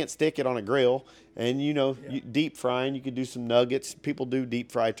just can't stick it on a grill and, you deep frying, you could do some nuggets. People do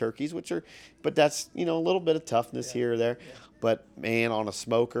deep fry turkeys, but that's, a little bit of toughness here or there. Yeah. But man, on a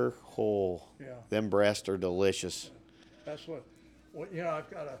smoker, them breasts are delicious. That's what I've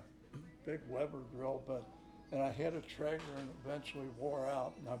got a big Weber grill, and I had a Traeger and eventually wore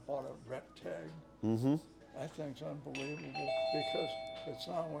out, and I bought a Rectag. Mm-hmm. That thing's unbelievable because it's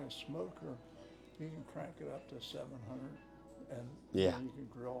not only a smoker, you can crank it up to 700, and Yeah. then you can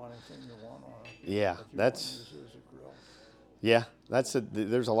grill anything you want on it. Yeah, if you that's- want to use it as a grill. Yeah,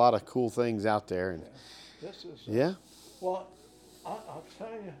 there's a lot of cool things out there. And This is yeah. Well, I'll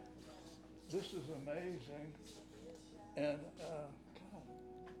tell you, this is amazing, and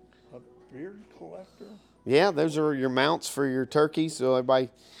a beard collector. Yeah, those are your mounts for your turkeys. So everybody,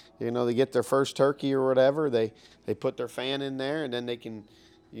 they get their first turkey or whatever, they put their fan in there, and then they can,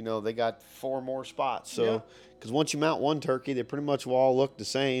 they got 4 more spots. So, because once you mount one turkey, they pretty much will all look the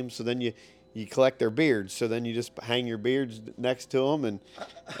same. So then you collect their beards. So then you just hang your beards next to them,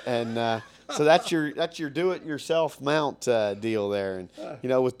 and so that's your do-it-yourself mount deal there.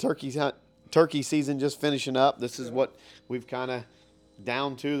 And with turkey season just finishing up, this is what we've kind of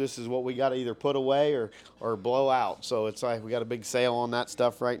down to. This is what we got to either put away or blow out. So it's like we got a big sale on that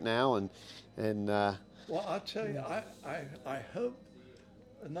stuff right now, and Well, I'll tell you, I hope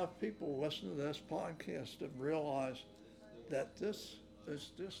enough people listen to this podcast to realize that this is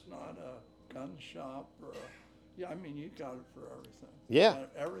just not a gun shop or you got it for everything. Yeah.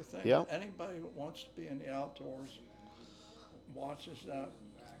 Everything. Yeah. Anybody that wants to be in the outdoors watches that.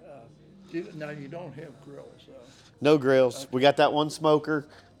 Now you don't have grills, though. No grills. We got that one smoker,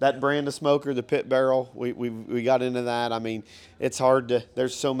 that brand of smoker, the pit barrel. We got into that. I mean, it's hard to.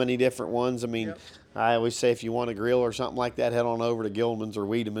 There's so many different ones. I mean, Yep. I always say if you want a grill or something like that, head on over to Gilman's or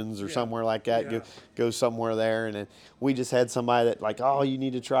Wiedemann's or Yeah. somewhere like that. Yeah. Go somewhere there. And then we just had somebody that like, oh, you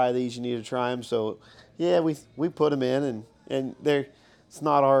need to try these. You need to try them. So yeah, we put them in, and they're it's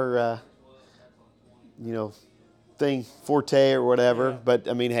not our thing forte or whatever. Yeah. But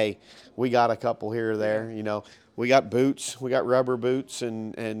I mean, hey, we got a couple here or there. We got boots, we got rubber boots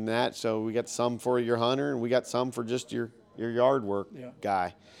and that. So we got some for your hunter, and we got some for just your yard work Yeah.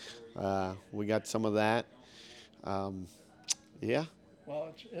 guy. We got some of that. Yeah, Well,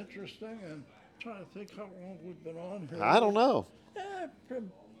 it's interesting, and I'm trying to think how long we've been on here. I don't know.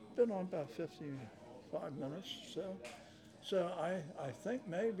 Been on about 55 minutes, so I think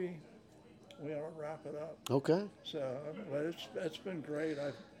maybe we ought to wrap it up. Okay. So, but it's been great.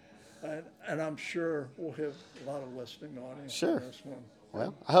 And I'm sure we'll have a lot of listening audience Sure. on this one.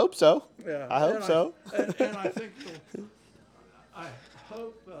 Well, I hope so. Yeah, I hope and so. And I think I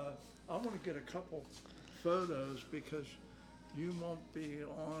hope I want to get a couple photos because you won't be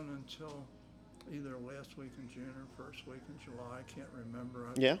on until either last week in June or first week in July. I can't remember.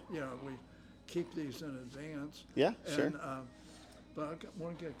 Yeah. We keep these in advance. Yeah, sure. And, but I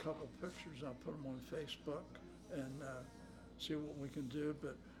want to get a couple pictures. I'll put them on Facebook and see what we can do.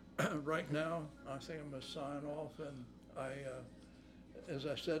 But right now, I think I'm going to sign off. And as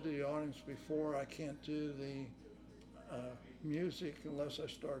I said to the audience before, I can't do the music unless I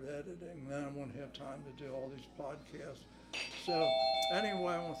start editing. Then I won't have time to do all these podcasts. So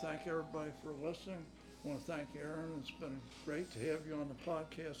anyway, I want to thank everybody for listening. I want to thank Aaron. It's been great to have you on the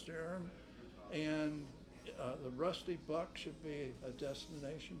podcast, Aaron. And the Rusty Buck should be a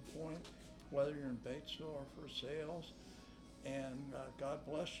destination point, whether you're in Batesville or for sales. And God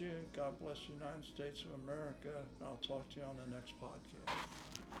bless you. God bless the United States of America. I'll talk to you on the next podcast.